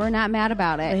 and we're not mad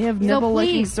about it. They have So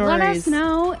nipple-licking please, let us stories.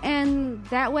 know, and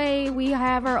that way we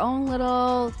have our own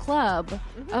little club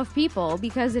of people,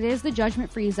 because it is the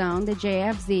judgment-free zone, the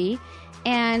JFZ,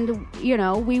 and, you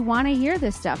know, we want to hear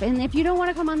this stuff. And if you don't want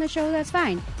to come on the show, that's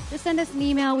fine. Just send us an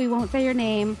email. We won't say your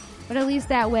name, but at least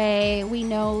that way we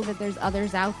know that there's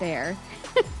others out there.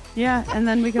 Yeah, and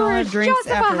then we can all We're have drinks just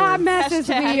a hot afterwards. mess as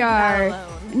Hashtag we not are.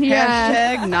 alone.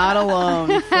 Yeah. Hashtag not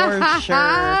alone, for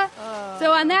sure.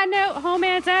 So on that note,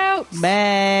 Homance out.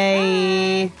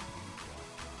 Bye.